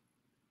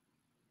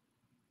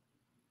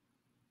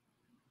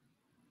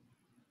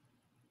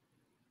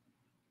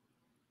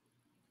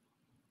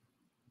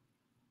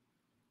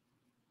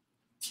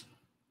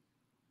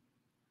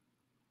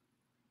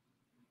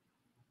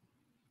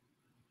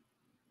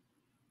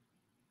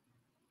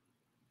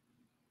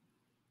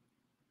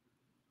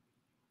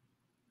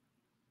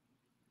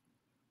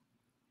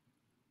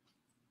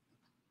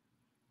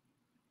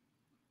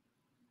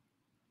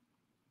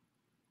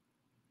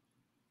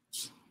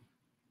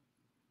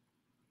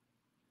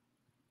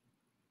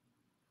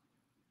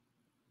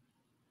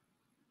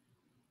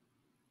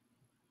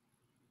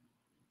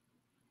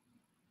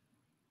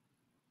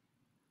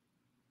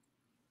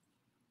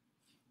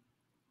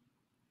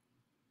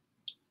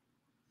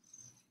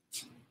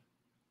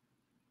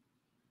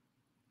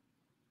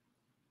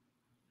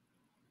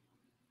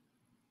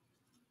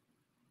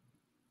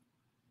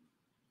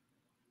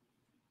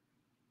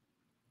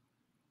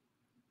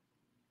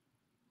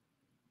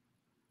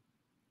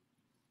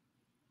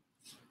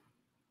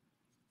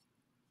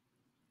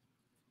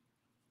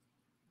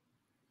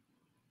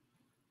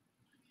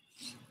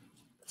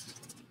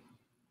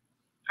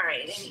 All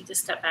right, I need to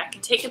step back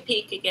and take a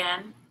peek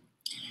again.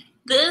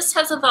 This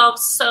has evolved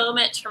so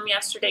much from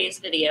yesterday's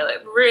video.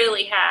 It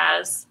really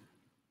has.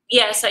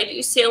 Yes, I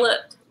do seal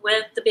it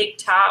with the big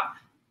top.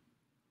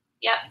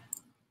 Yep.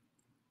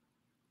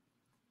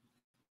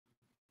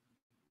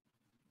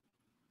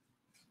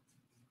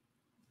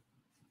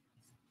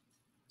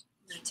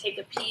 I'm gonna take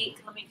a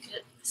peek. Let me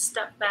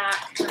step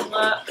back and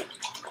look.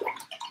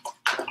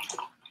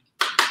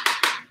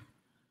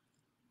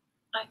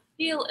 I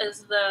feel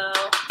as though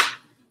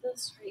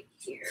this right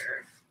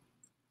here,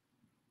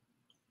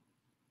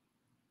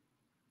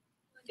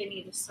 I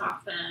need to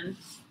soften.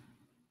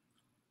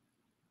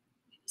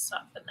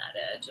 Soften that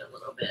edge a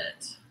little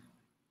bit.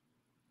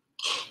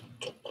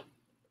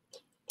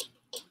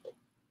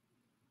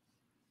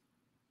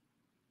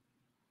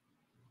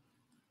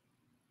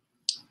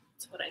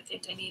 That's what I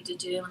think I need to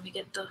do. Let me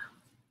get the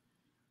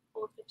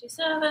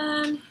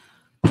 457.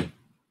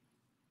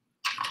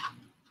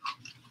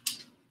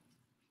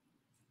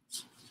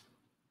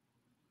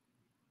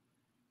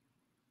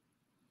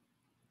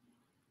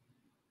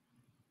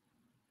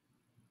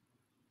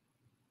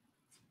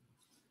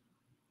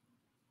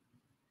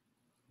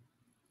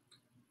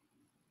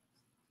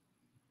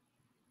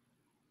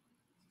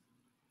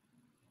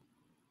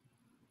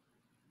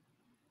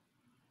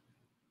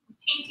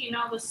 Painting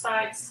all the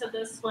sides to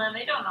this one.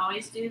 I don't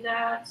always do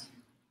that.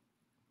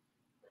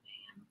 But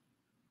I am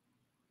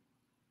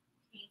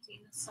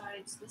painting the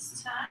sides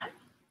this time.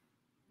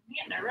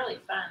 Man, they're really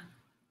fun.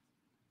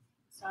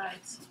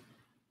 Sides.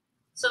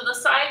 So the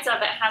sides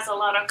of it has a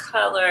lot of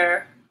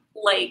color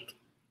like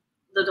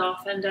the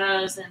dolphin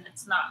does, and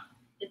it's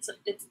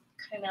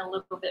kind of a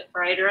little bit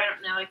brighter. I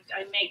don't know.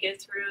 I may go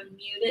through and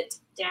mute it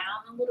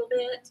down a little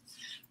bit.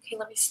 Okay,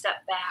 let me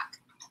step back.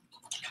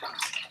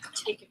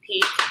 Take a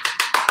peek.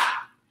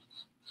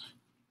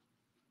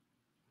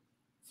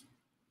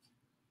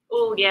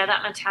 Oh, yeah,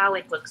 that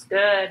metallic looks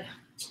good.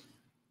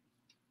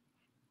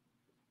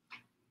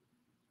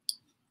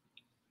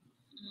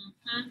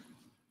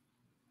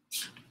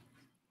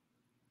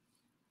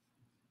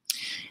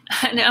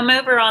 And I'm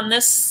over on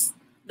this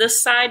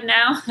side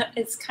now.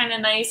 It's kind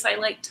of nice. I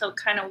like to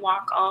kind of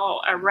walk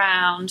all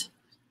around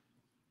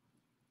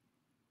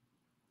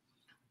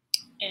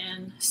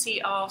and see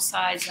all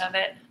sides of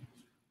it.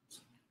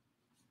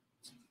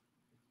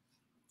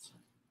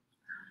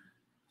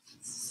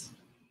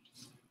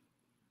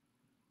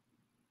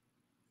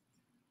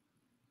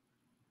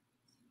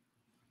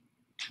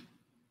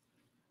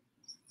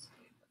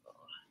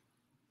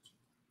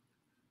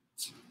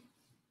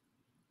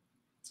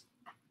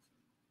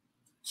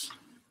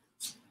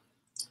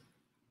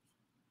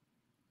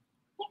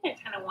 I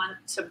kind of want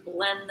to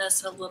blend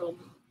this a little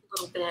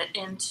bit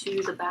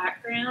into the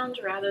background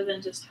rather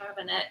than just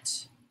having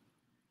it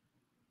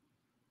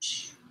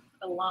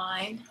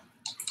aligned.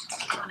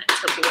 I want it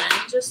to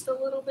blend just a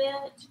little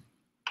bit.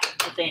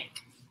 I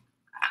think.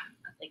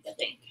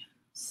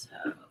 So.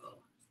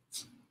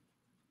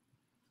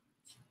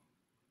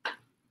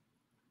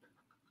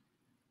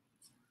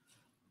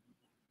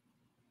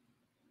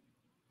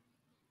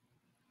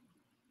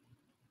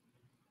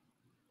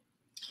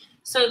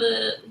 So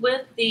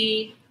with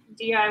the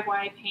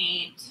DIY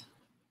paint,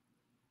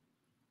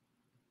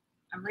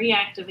 I'm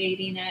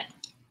reactivating it.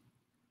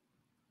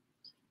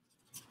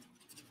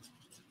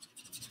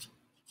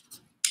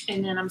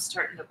 And then I'm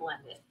starting to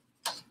blend it.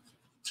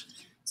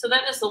 So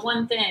that is the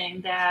one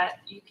thing that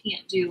you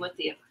can't do with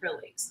the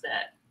acrylics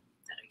that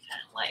I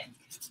kind of like.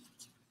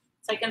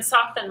 So I can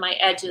soften my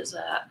edges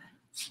up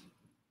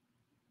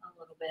a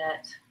little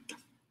bit,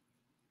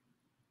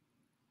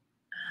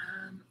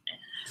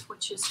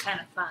 which is kind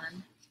of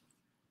fun.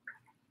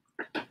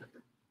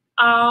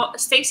 Oh,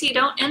 Stacy,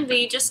 don't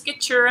envy. Just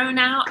get your own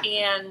out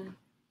and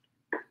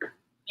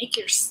make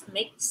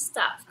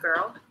stuff,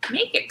 girl.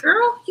 Make it,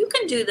 girl. You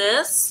can do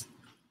this.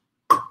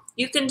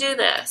 You can do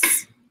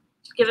this.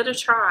 Give it a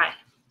try.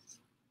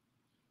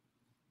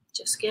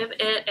 Just give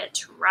it a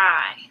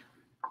try.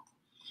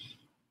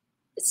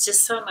 It's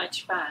just so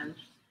much fun.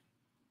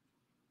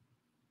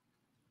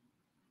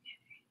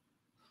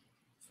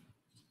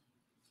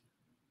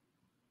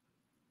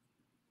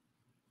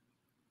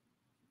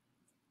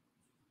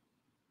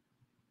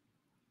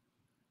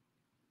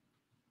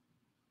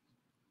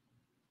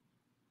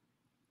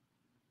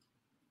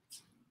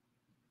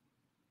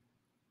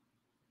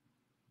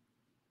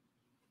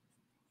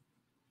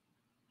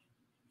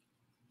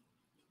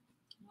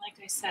 Like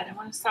I said, I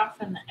want to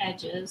soften the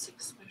edges,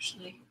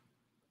 especially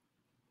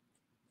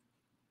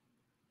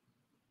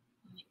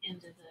on the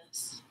end of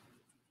this.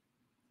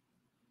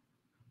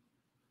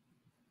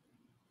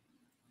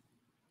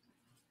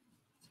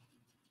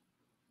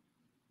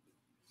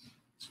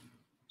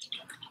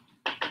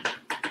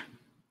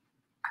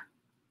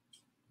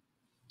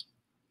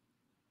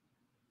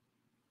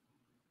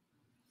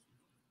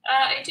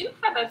 I do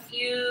have a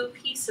few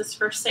pieces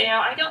for sale.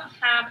 I don't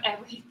have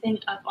everything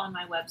up on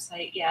my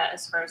website yet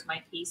as far as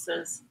my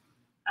pieces.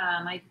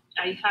 I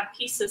have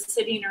pieces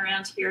sitting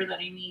around here that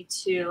I need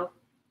to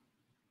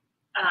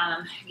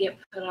get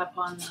put up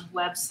on the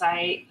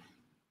website.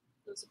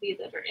 Those of you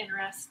that are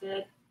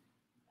interested.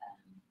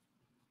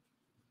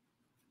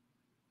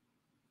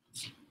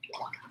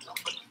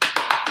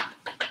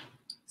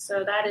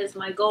 So that is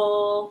my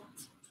goal.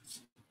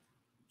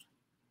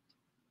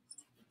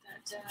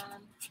 Get that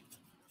done.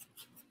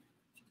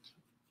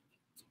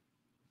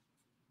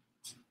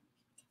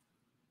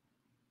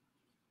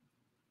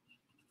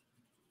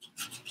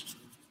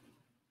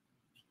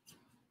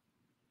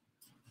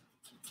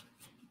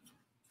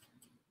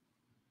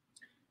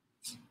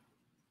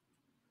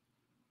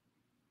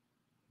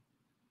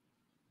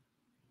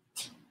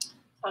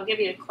 I'll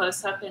give you a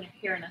close-up in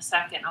here in a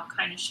second. I'll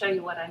kind of show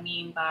you what I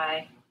mean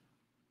by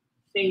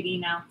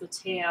fading out the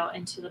tail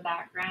into the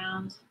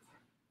background.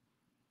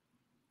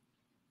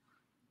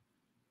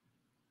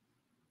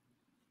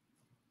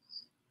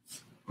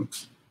 You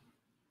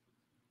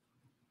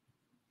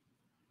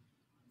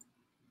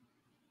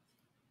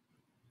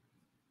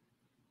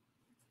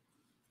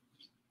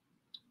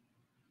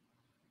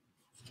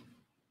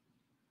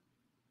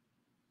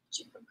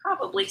can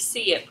probably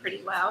see it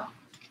pretty well.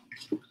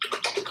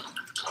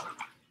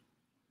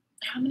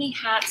 How many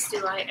hats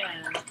do I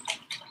own?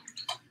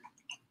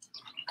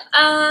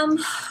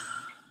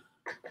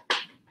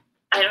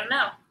 I don't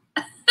know.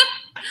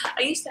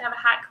 I used to have a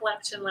hat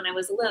collection when I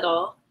was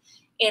little,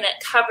 and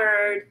it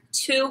covered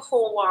 2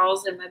 whole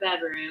walls in my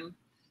bedroom.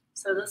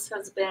 So this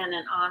has been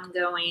an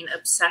ongoing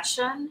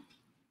obsession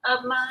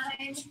of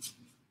mine.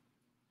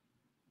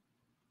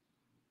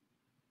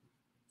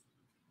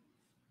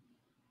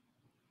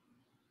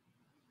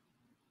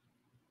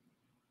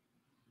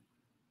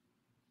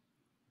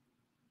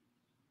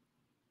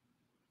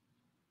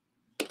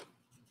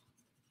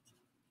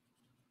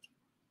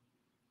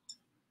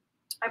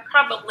 I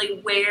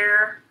probably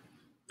wear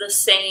the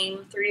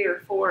same 3 or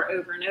 4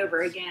 over and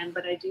over again,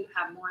 but I do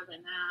have more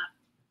than that.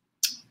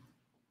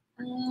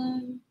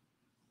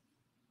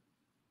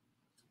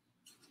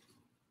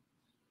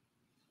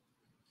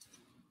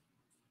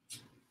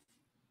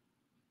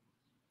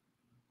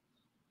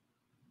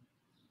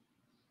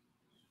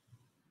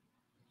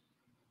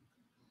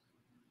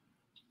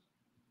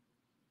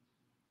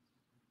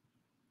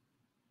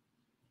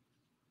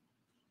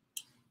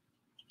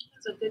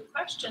 That's a good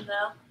question,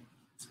 though.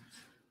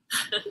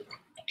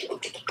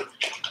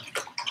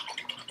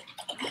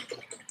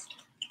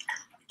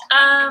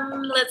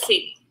 Let's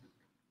see.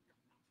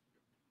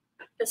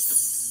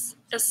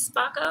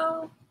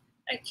 Espago?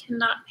 I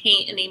cannot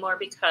paint anymore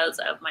because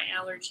of my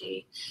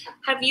allergy.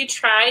 Have you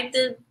tried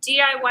the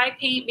DIY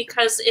paint?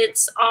 Because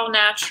it's all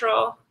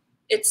natural.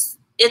 It's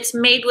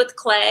made with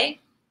clay.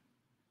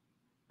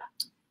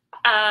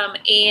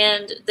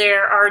 And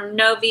there are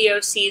no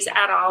VOCs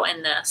at all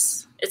in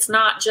this. It's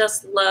not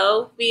just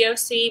low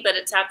VOC, but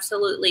it's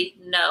absolutely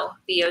no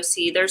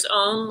VOC. There's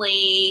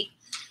only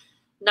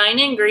 9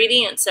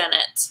 ingredients in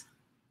it.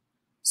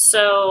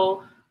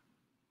 So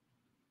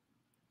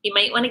you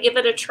might want to give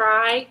it a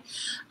try.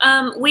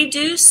 We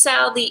do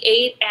sell the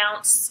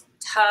 8-ounce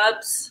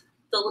tubs,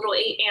 the little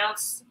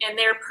 8-ounce, and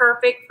they're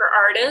perfect for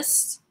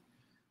artists.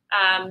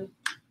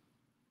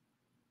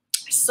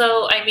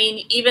 So, I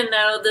mean, even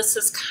though this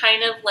is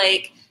kind of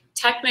like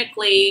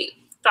technically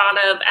thought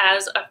of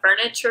as a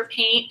furniture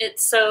paint,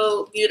 it's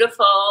so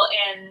beautiful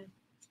and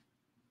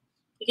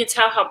you can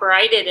tell how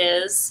bright it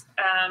is.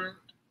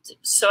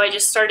 So I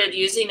just started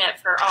using it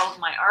for all of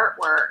my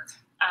artwork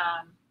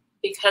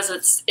because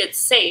it's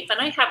safe. And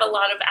I have a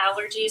lot of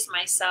allergies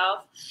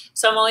myself,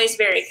 so I'm always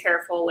very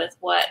careful with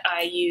what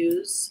I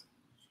use.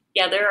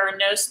 Yeah, there are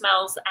no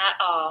smells at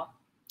all.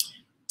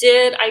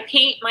 Did I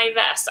paint my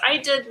vest? I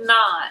did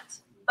not,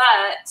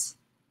 but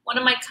one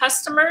of my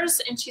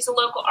customers, and she's a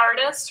local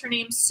artist, her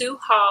name's Sue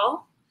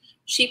Hall,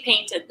 she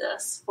painted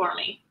this for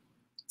me.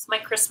 It's my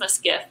Christmas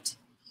gift.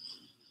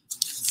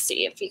 Let's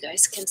see if you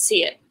guys can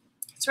see it.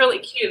 It's really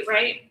cute,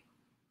 right?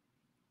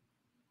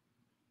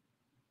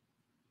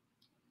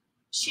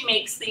 She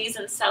makes these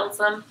and sells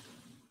them.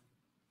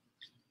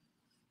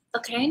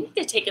 Okay, I need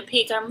to take a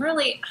peek. I'm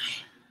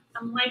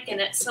liking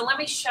it. So let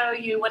me show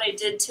you what I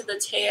did to the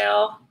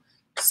tail.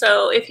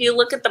 So if you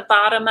look at the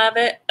bottom of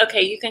it,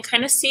 okay, you can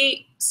kind of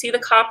see the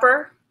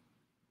copper.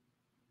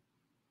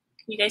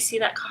 Can you guys see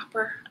that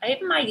copper? I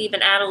might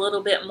even add a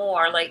little bit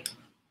more, like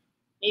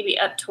maybe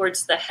up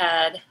towards the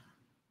head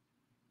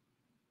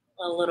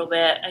a little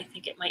bit. I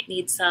think it might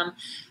need some.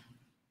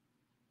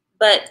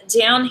 But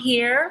down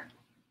here,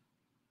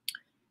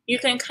 you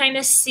can kind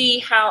of see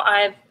how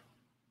I've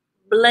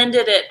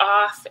blended it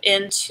off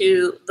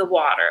into the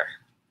water.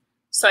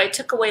 So I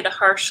took away the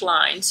harsh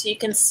line. So you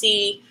can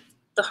see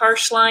the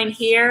harsh line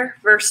here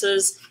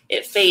versus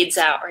it fades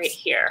out right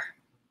here.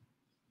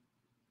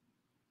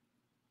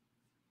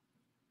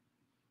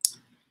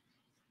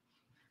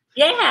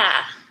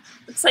 Yeah,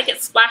 looks like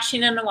it's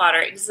splashing in the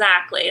water.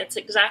 Exactly. It's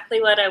exactly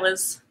what I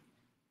was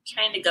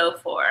trying to go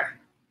for.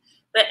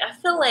 But I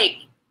feel like,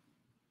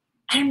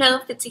 I don't know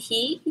if it's a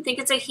he. You think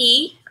it's a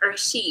he or a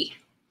she?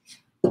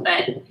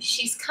 But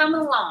she's come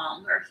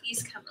along, or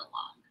he's come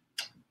along.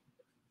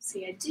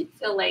 See, I do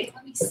feel like,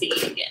 let me see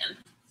again.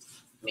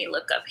 Let me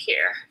look up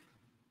here.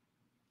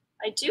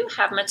 I do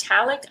have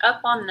metallic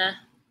up on the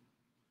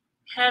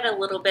head a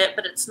little bit,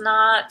 but it's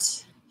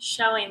not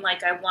showing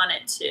like I want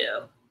it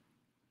to.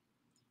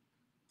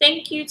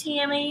 Thank you,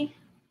 Tammy.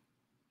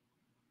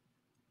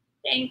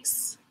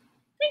 Thanks.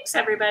 Thanks,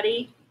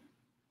 everybody.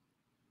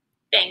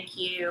 Thank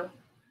you.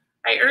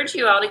 I urge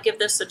you all to give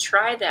this a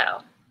try,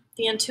 though.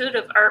 The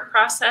intuitive art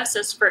process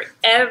is for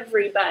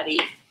everybody.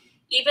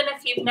 Even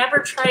if you've never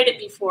tried it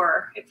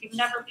before, if you've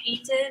never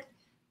painted,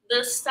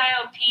 this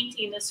style of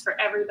painting is for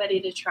everybody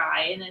to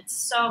try, and it's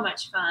so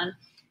much fun.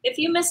 If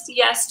you missed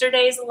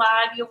yesterday's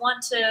live, you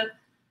want to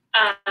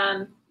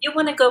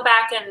go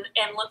back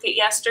and look at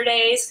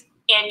yesterday's,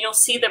 and you'll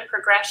see the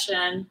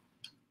progression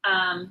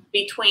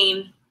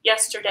between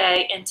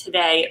yesterday and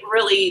today. It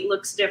really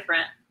looks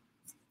different.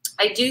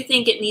 I do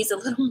think it needs a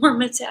little more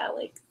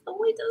metallic. Oh,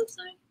 wait, those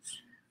things.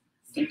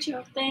 Don't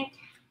you think?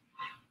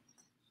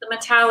 The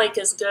metallic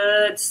is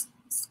good. It's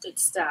good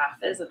stuff,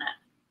 isn't it?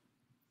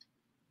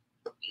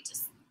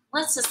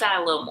 Let's just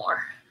add a little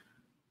more.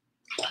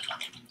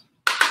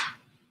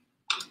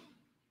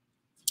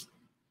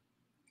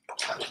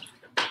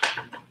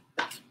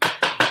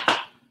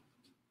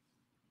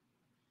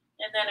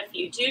 And then if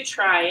you do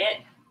try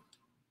it,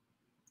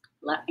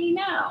 let me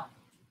know.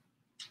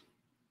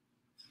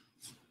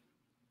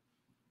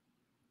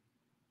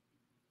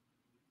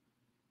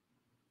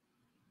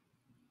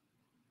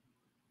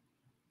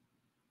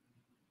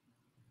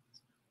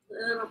 A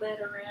little bit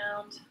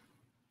around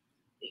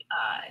the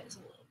eyes, a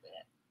little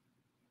bit.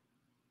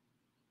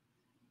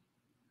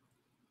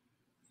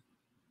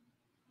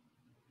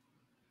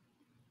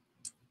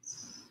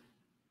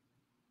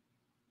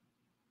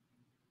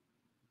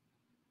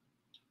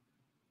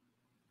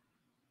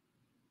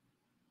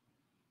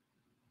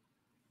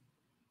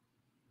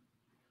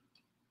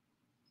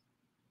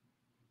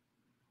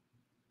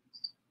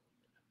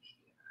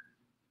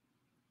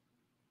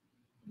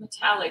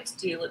 Metallics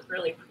do look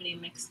really pretty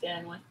mixed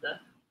in with the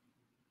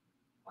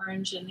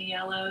orange and the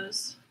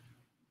yellows.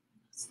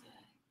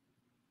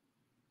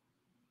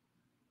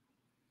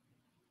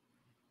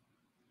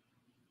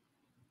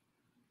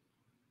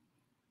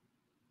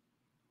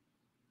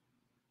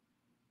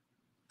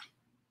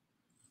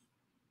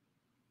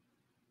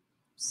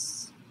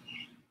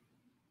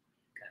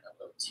 Got a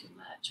little too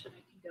much, but I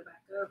can go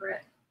back over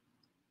it.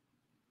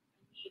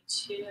 I need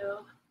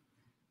to.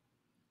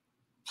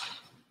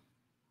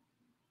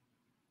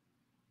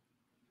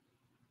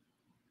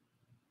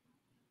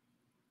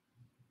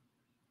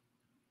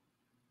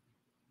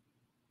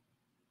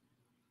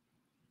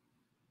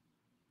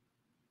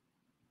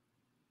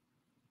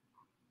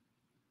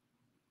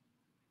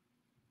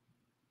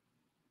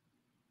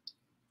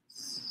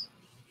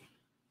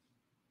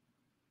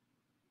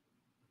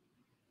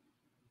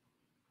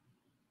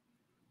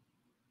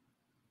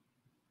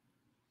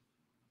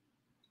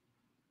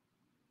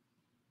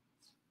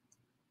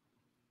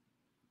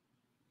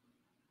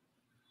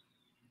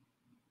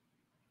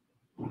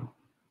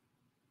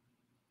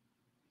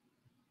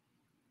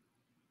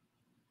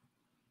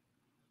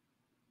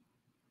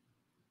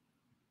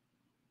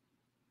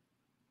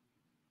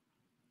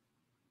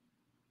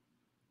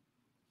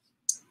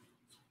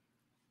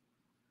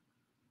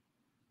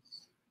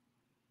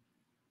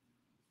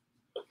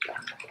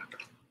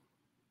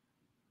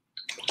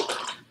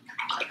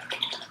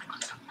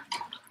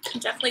 I'm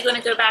definitely going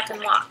to go back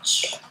and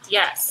watch.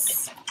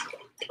 Yes.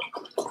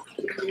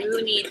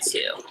 You need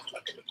to.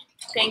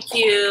 Thank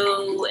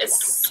you,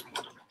 Espago.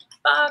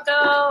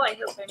 I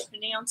hope I'm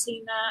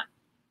pronouncing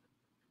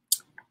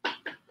that.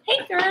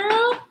 Hey,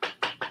 girl.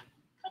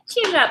 What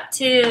you up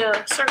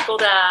to?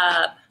 Circled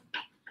up.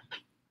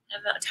 I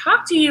haven't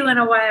talked to you in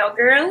a while,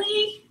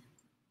 girly.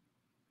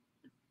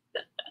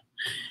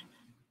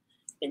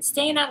 Been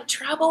staying out of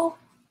trouble.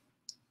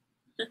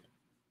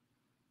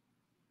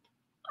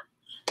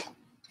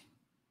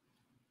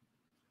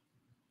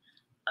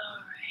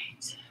 All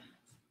right.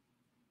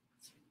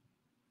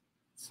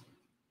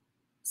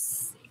 Let's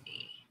see.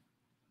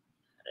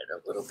 Added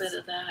a little bit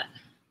of that.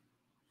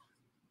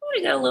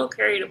 I got a little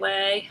carried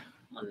away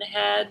on the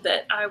head,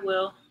 but I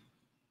will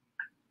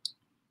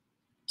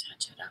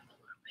touch it up a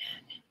little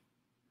bit.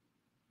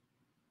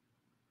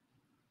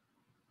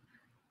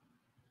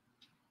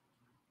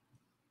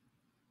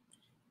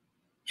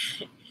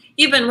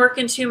 You've been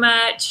working too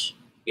much.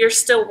 You're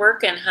still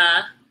working,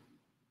 huh?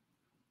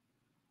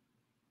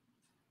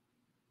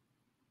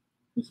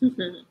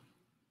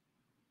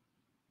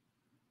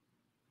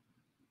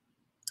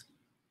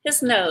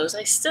 His nose.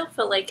 I still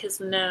feel like his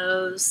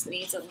nose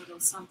needs a little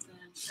something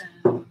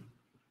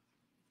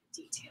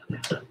detailed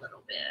out a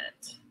little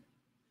bit.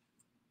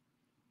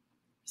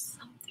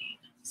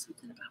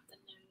 Something about the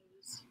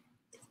nose.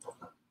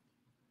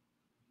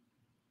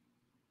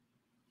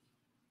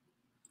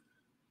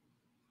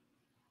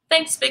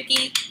 Thanks,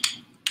 Vicki.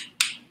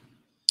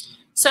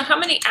 So how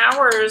many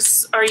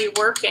hours are you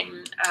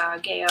working,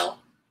 Gail?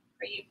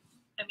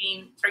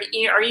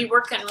 Are you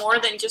working more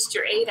than just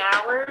your 8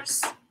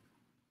 hours?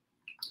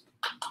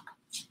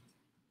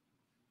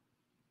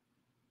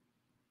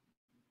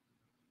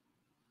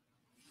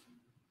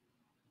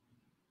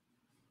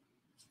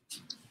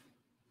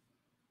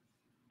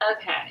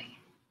 Okay.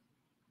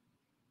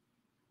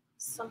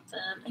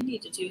 I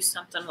need to do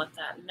something with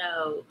that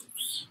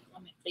nose.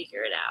 Let me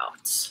figure it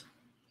out.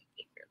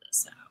 Figure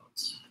this out.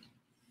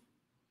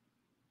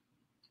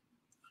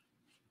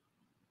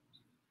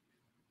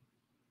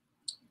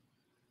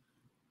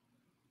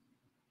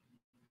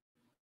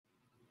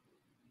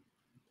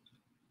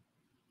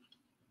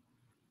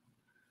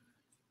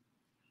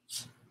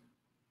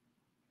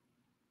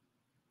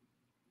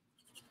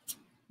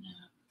 No,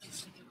 I don't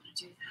think I want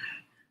to do that.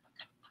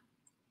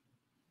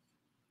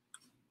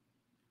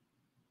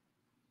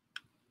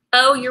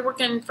 Oh, you're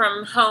working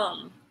from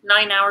home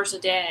 9 hours a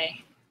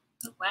day.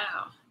 Oh,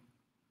 wow.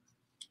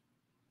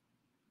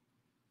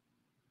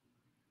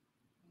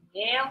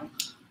 Yeah.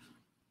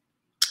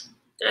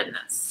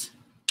 Goodness.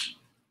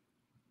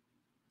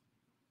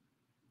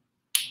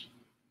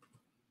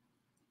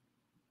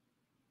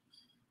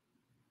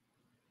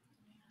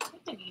 I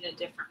think I need a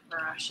different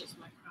brush is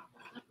my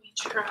problem. Let me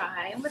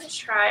try. I'm going to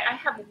try. I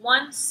have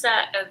one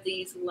set of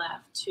these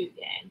left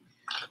today.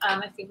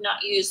 If you've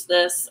not used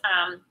this,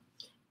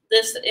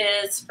 this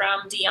is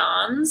from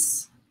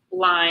Dion's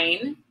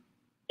line.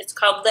 It's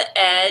called The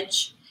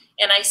Edge.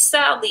 And I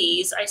sell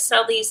these. I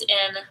sell these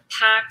in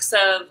packs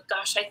of,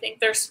 gosh, I think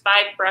there's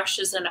 5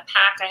 brushes in a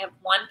pack. I have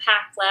 1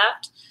 pack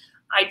left.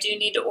 I do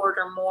need to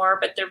order more,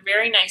 but they're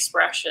very nice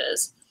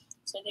brushes.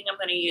 So I think I'm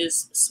going to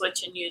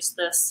switch and use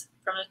this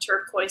from the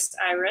Turquoise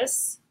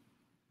Iris.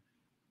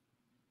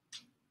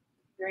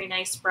 Very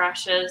nice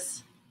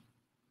brushes.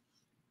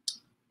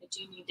 I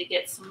do need to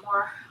get some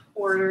more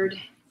ordered.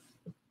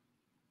 It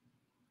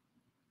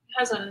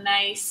has a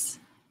nice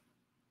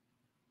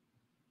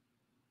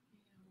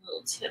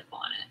little tip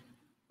on it.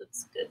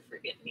 Looks good for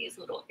getting these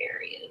little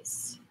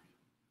areas.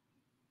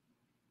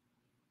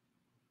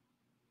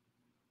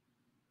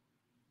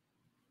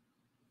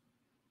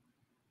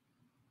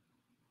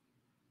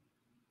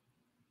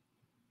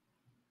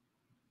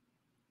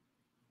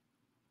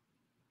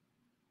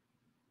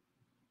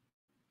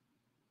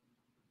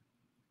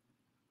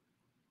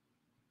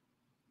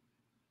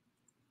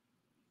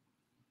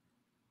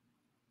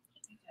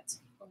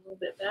 little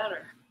bit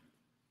better.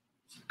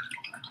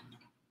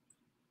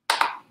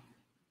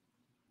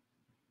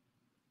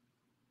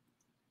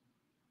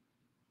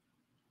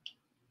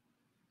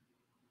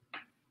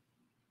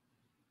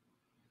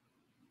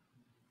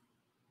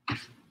 A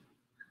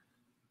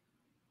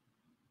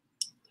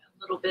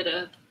little bit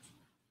of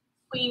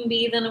queen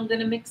bee that I'm going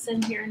to mix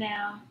in here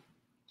now.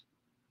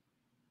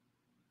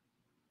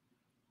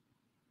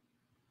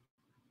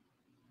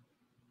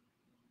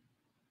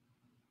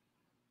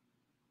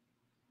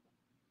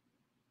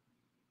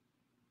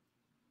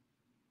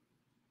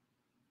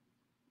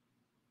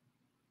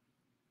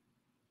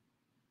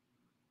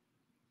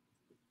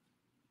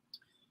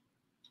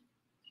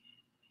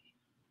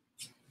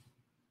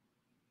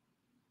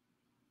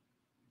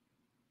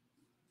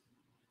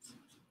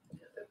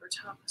 Over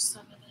top of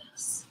some of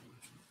this.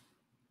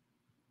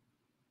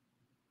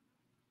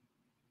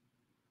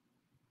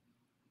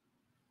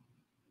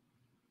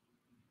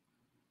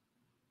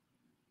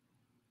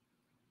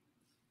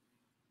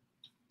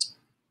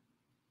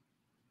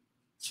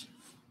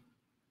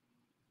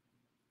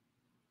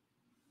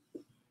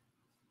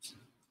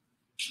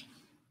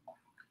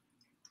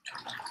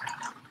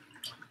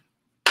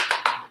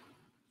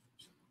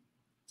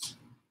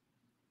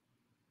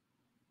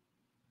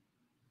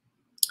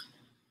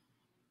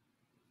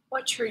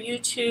 Watch your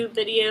YouTube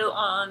video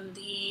on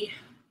the,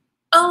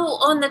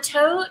 on the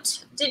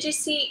tote. Did you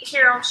see,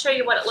 here, I'll show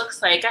you what it looks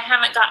like. I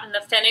haven't gotten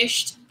the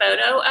finished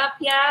photo up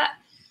yet,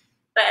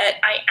 but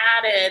I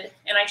added,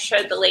 and I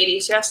showed the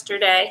ladies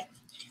yesterday,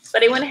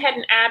 but I went ahead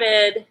and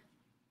added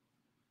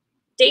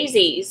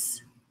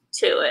daisies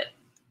to it.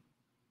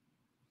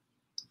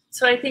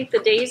 So I think the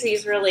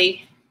daisies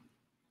really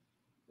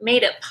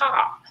made it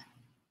pop.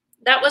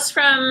 That was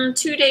from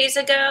 2 days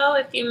ago.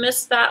 If you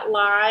missed that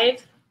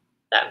live,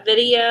 that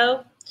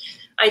video,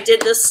 I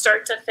did this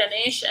start to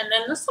finish, and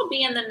then this will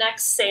be in the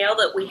next sale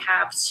that we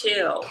have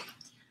too.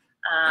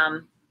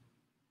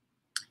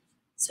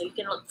 So you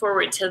can look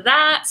forward to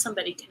that.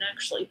 Somebody can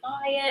actually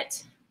buy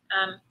it.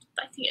 I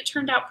think it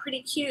turned out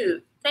pretty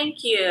cute.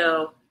 Thank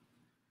you.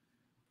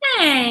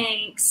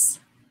 Thanks.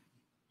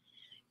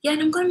 Yeah,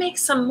 and I'm going to make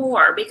some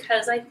more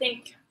because I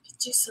think I could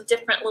do some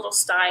different little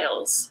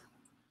styles.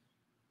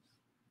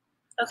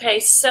 Okay,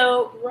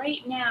 so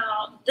right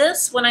now,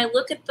 this, when I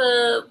look at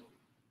the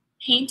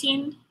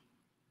painting,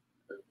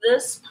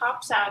 this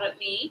pops out at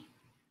me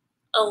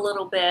a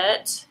little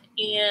bit,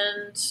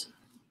 and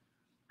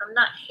I'm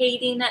not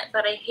hating it,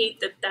 but I hate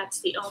that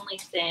that's the only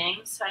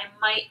thing. So I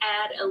might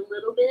add a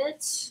little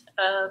bit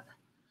of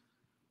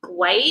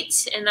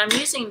white, and I'm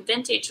using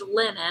vintage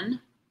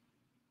linen.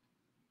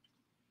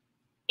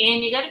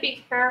 And you got to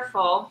be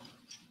careful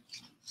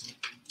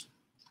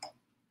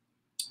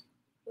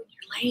when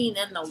you're laying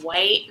in the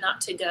white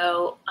not to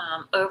go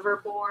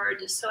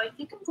overboard. So I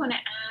think I'm going to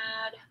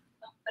add,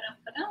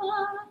 what do I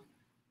want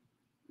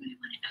to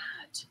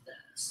add to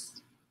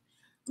this?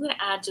 I'm going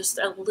to add just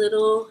a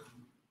little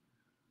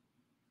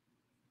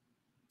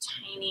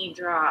tiny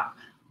drop,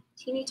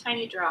 teeny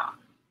tiny drop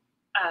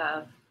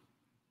of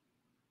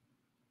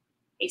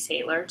Hey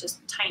Sailor,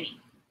 just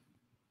tiny,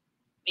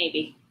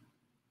 maybe.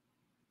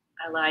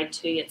 I lied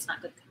to you, it's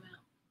not going to come out.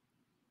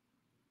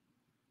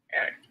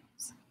 There it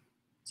is.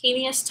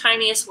 Teeniest,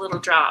 tiniest little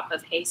drop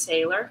of Hey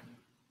Sailor,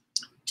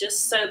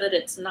 just so that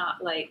it's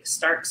not like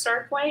stark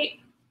white.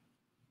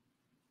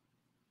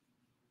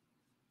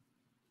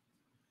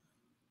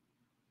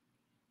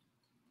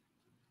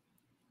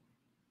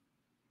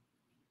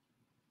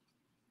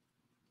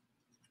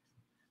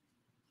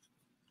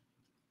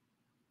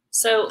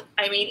 So,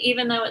 I mean,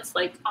 even though it's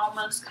like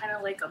almost kind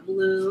of like a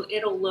blue,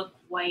 it'll look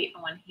white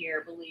on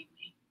here, believe me.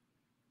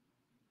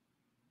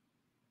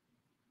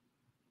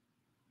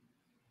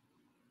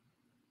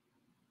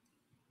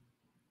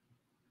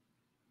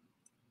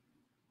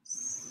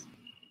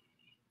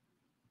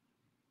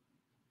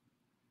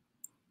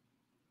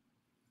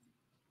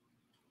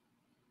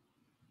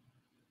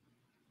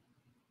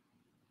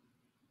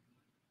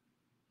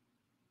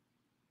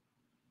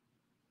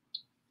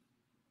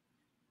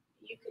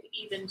 You could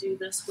even do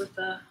this with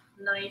a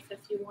knife if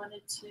you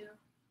wanted to.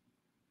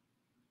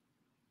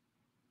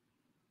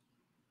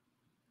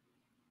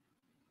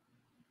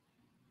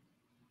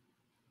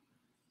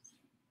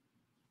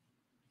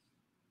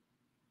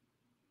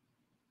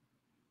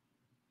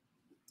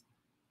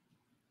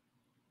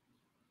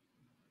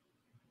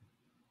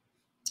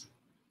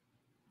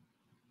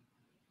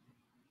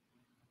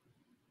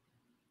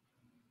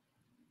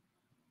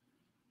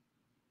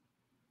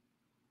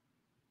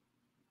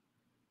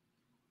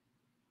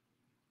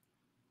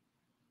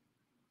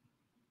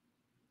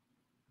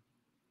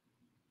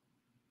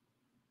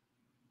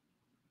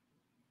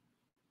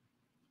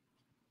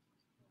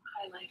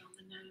 Highlight on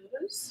the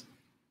nose.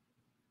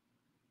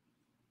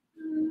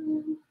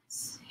 Let's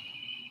see.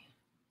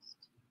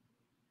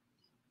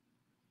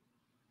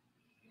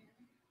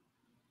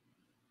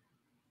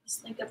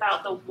 Just think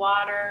about the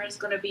water is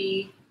going to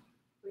be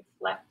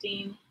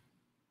reflecting.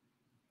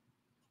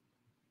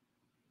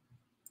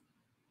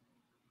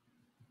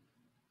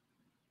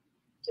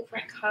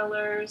 Different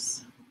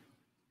colors.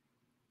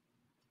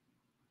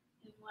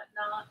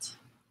 not.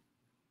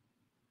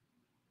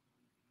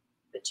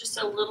 But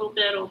just a little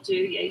bit will do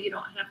you. You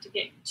don't have to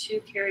get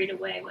too carried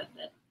away with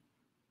it.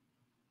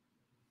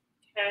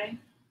 Okay?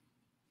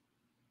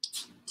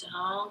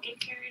 Don't get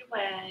carried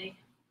away.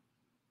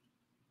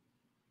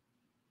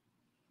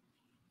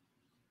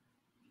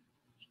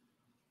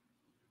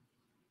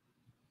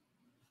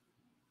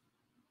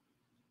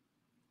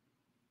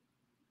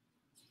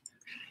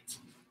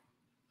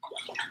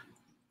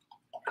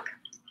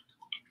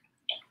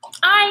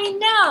 I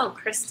know,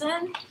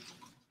 Kristen.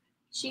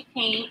 She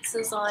Paints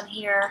is on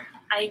here.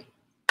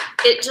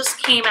 It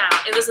just came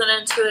out. It was an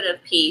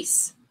intuitive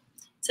piece.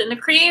 It's in the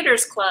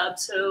Creators Club,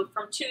 so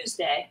from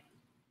Tuesday.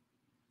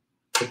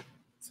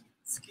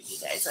 Let's give you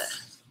guys a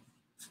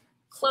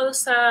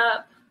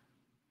close-up.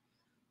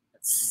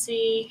 Let's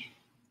see.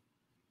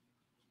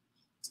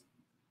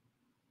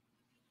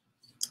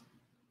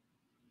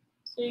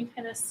 So you can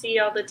kind of see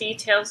all the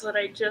details that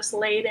I just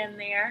laid in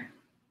there.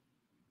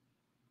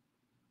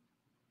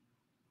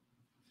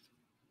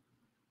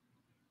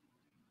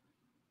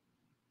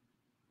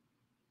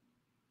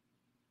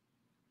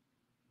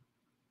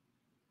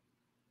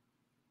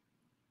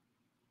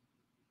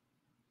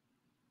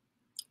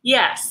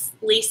 Yes,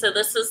 Lisa,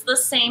 this is the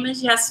same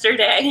as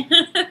yesterday.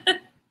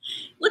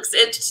 Looks,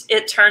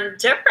 it turned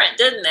different,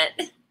 didn't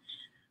it?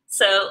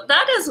 So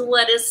that is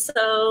what is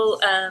so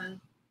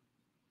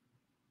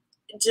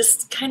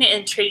just kind of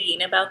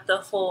intriguing about the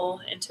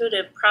whole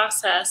intuitive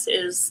process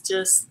is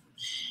just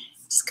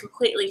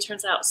completely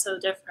turns out so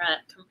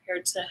different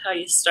compared to how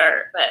you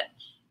start. But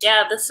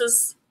yeah, this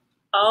is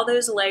all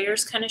those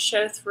layers kind of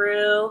show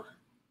through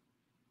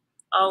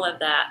all of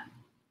that.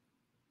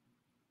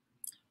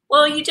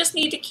 Well, you just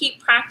need to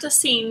keep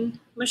practicing,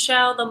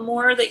 Michelle. The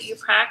more that you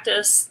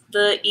practice,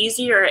 the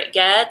easier it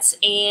gets,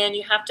 and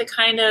you have to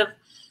kind of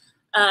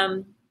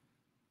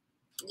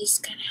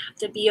just kind of have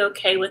to be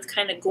okay with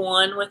kind of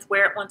going with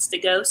where it wants to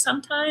go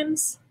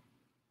sometimes.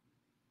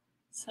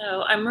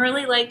 So I'm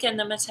really liking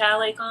the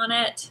metallic on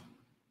it.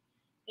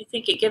 I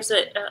think it gives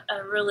it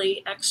a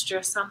really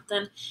extra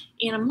something.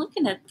 And I'm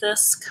looking at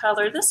this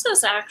color. This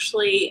is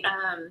actually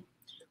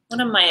one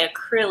of my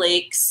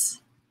acrylics.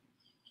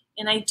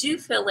 And I do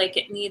feel like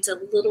it needs a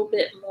little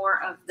bit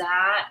more of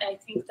that. I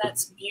think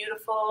that's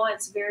beautiful.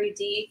 It's very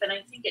deep. And I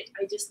think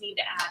I just need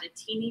to add a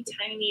teeny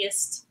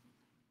tiniest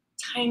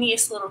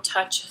little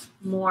touch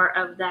more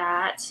of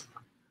that.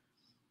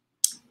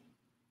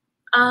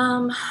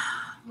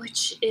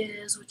 Which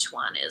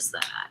one is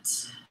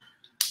that?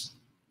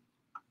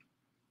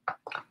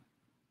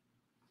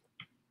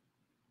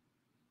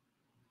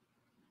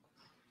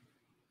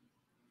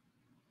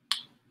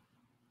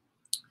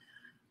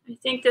 I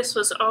think this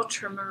was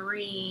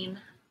ultramarine.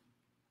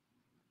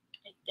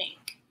 I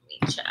think.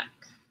 Let me check.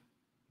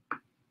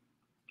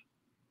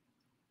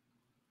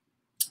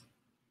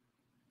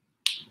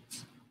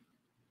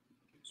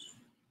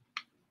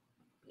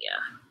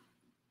 Yeah.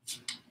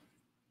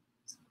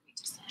 So we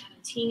just add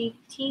a teeny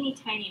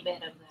tiny bit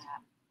of that.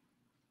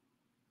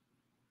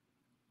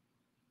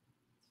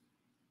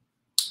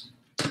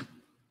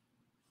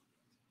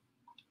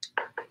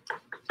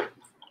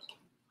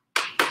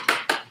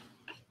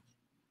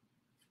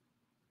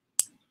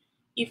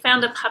 You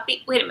found a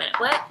puppy. Wait a minute,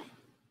 what?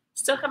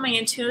 Still have my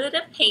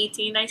intuitive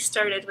painting I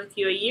started with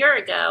you a year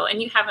ago,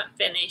 and you haven't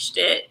finished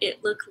it.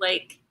 It looked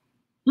like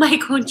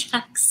Michael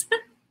Jackson.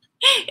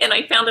 And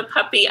I found a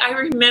puppy. I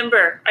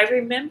remember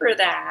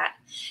that.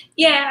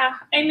 Yeah,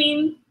 I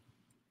mean,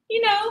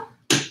 you know,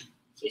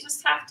 you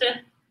just have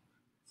to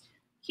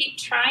keep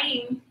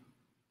trying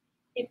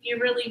if you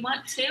really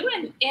want to.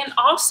 And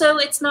also,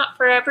 it's not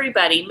for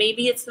everybody.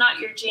 Maybe it's not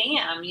your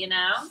jam, you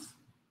know?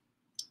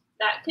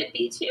 That could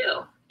be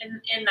too.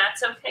 And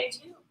that's okay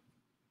too.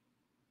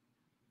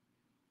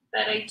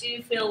 But I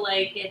do feel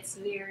like I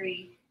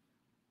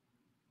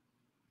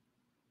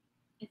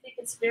think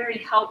it's very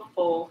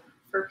helpful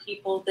for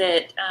people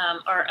that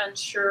are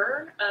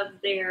unsure of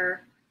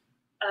their,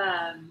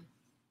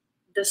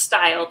 the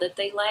style that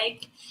they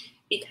like,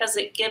 because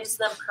it gives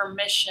them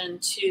permission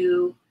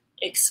to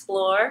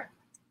explore,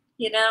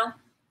 you know?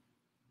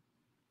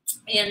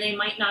 And they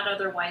might not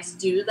otherwise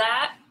do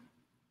that.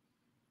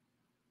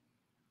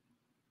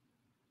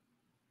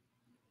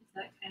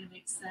 Does that kind of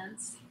make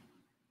sense?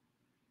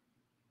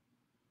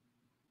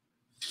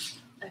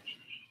 Okay.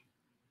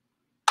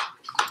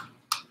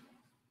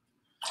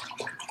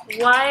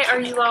 Why are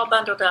you all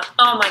bundled up?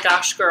 Oh my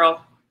gosh,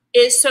 girl.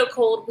 It's so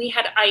cold. We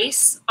had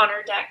ice on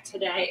our deck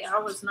today. I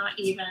was not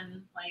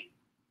even like,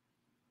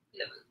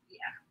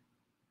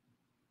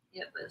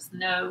 it was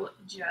no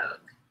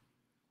joke.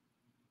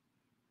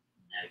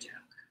 No joke.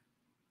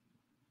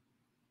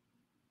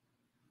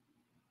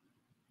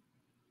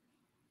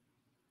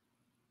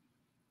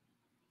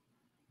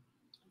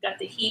 Got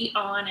the heat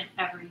on and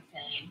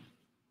everything.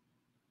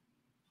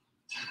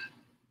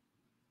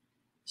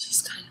 It's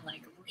just kind of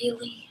like,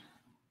 really?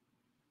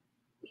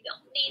 We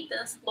don't need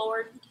this,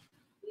 Lord.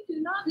 We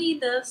do not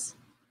need this.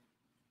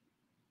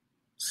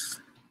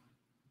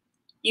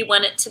 you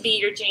want it to be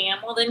your jam,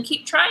 well then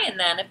keep trying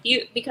then.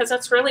 Because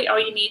that's really all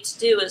you need to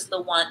do is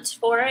the want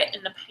for it.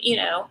 And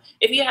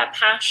if you have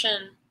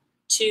passion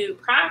to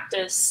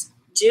practice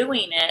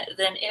doing it,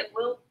 then it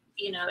will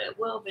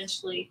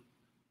eventually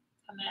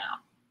come out.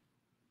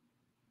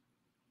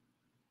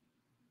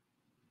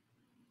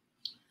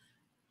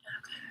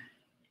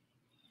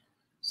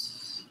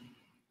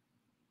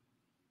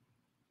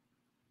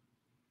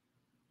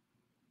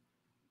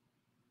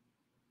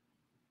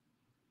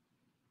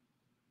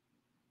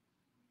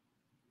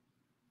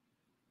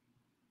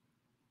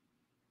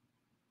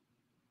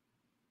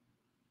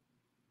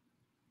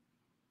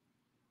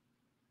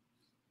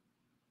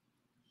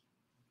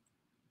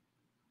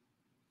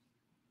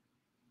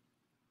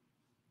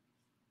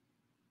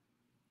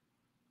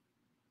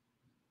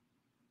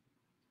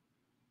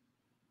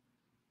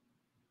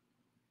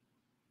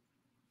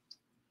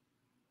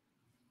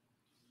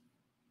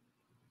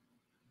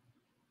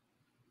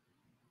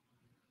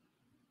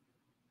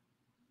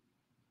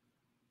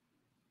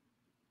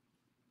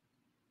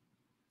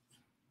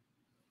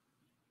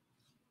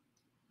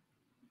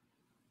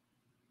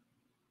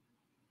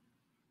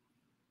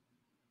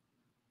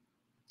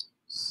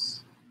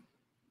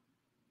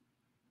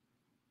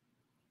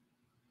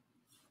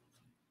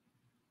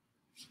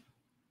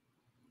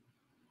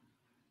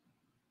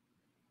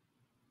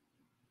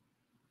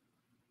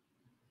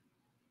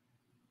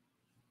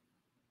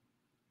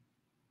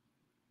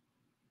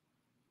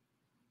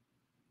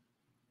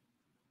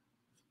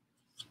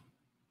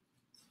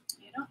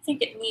 I don't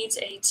think it needs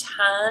a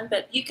ton,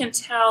 but you can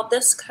tell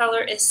this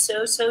color is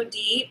so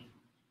deep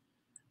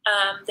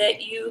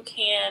that you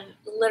can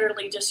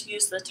literally just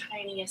use the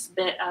tiniest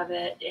bit of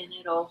it and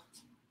it'll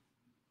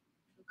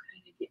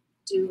kind of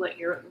do what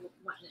you're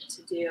wanting it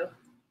to do.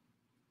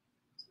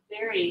 It's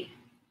very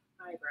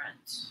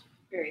vibrant,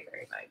 very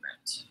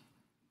vibrant.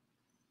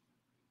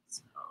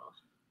 So.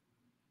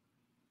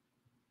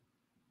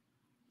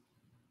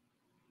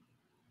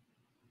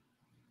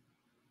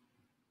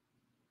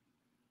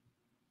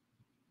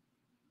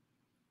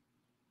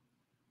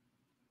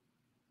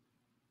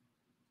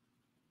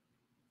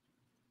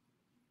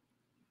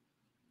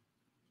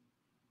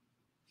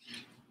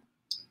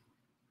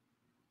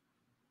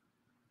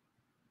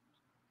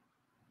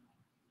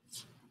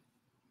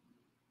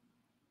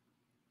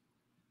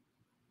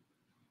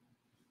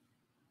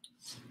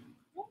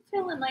 I'm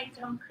feeling like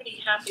I'm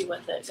pretty happy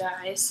with it,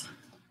 guys.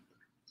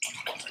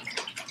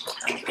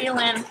 I'm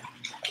feeling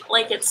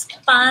like it's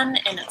fun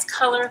and it's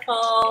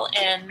colorful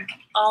and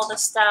all the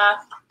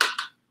stuff.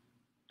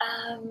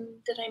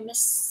 Did I miss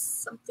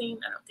something?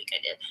 I don't think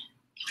I did.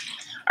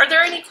 Are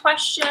there any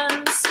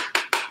questions?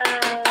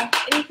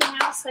 Anything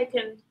else I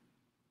can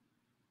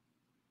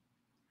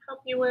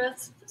help you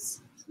with?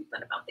 Something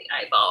about the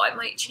eyeball. I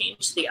might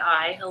change the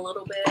eye a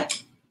little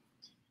bit,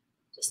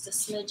 just a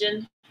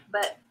smidgen,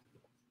 but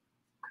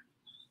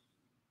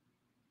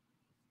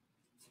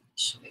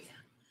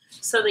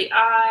so the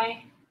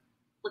eye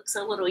looks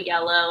a little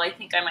yellow. I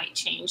think I might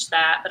change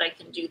that, but I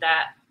can do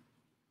that.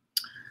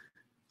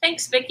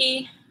 Thanks,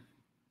 Vicki.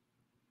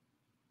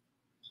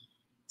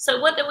 So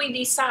what did we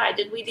decide?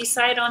 Did we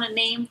decide on a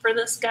name for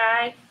this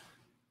guy?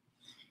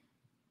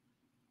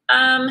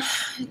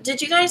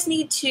 Did you guys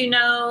need to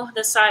know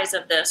the size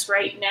of this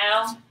right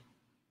now?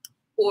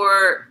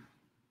 Or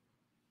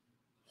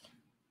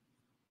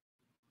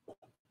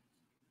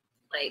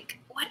like,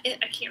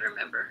 I can't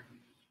remember.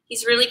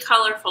 He's really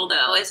colorful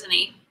though, isn't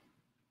he?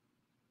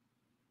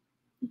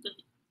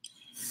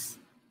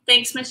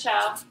 Thanks,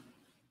 Michelle.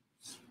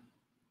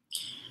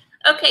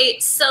 Okay,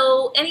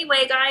 so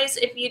anyway, guys,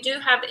 if you do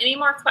have any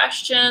more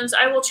questions,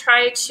 I will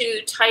try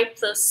to type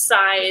the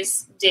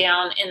size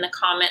down in the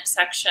comment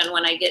section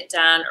when I get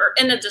done, or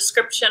in the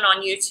description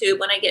on YouTube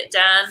when I get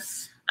done.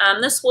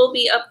 This will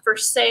be up for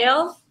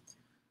sale.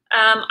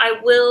 I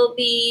will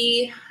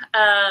be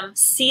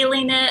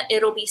sealing it.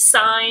 It'll be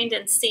signed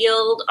and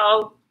sealed.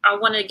 I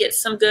want to get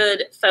some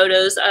good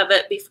photos of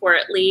it before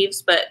it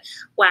leaves, but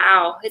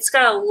wow, it's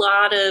got a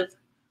lot of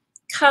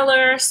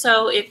color.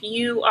 So if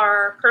you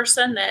are a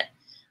person that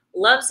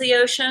loves the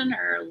ocean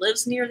or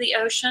lives near the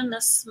ocean,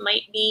 this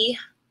might be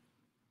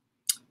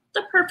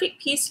the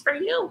perfect piece for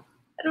you.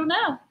 I don't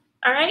know.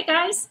 All right,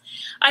 guys.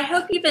 I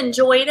hope you've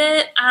enjoyed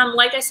it.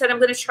 Like I said, I'm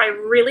going to try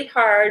really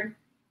hard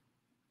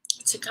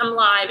to come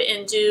live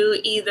and do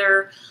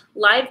either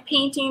live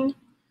painting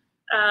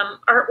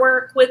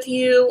artwork with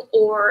you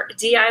or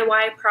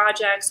DIY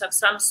projects of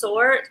some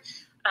sort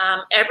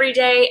every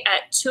day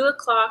at 2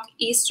 o'clock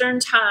Eastern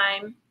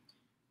time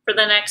for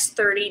the next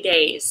 30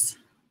 days.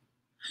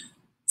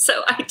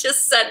 So I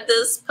just said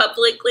this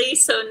publicly,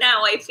 so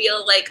now I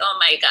feel like, oh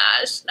my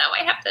gosh, now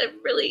I have to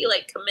really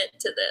commit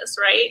to this,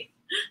 right?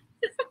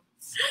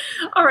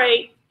 All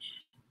right.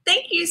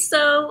 Thank you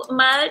so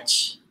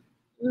much,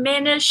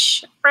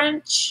 Minish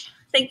French.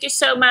 Thank you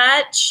so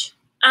much.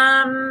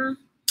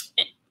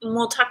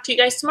 We'll talk to you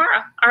guys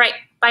tomorrow. All right.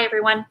 Bye,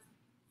 everyone.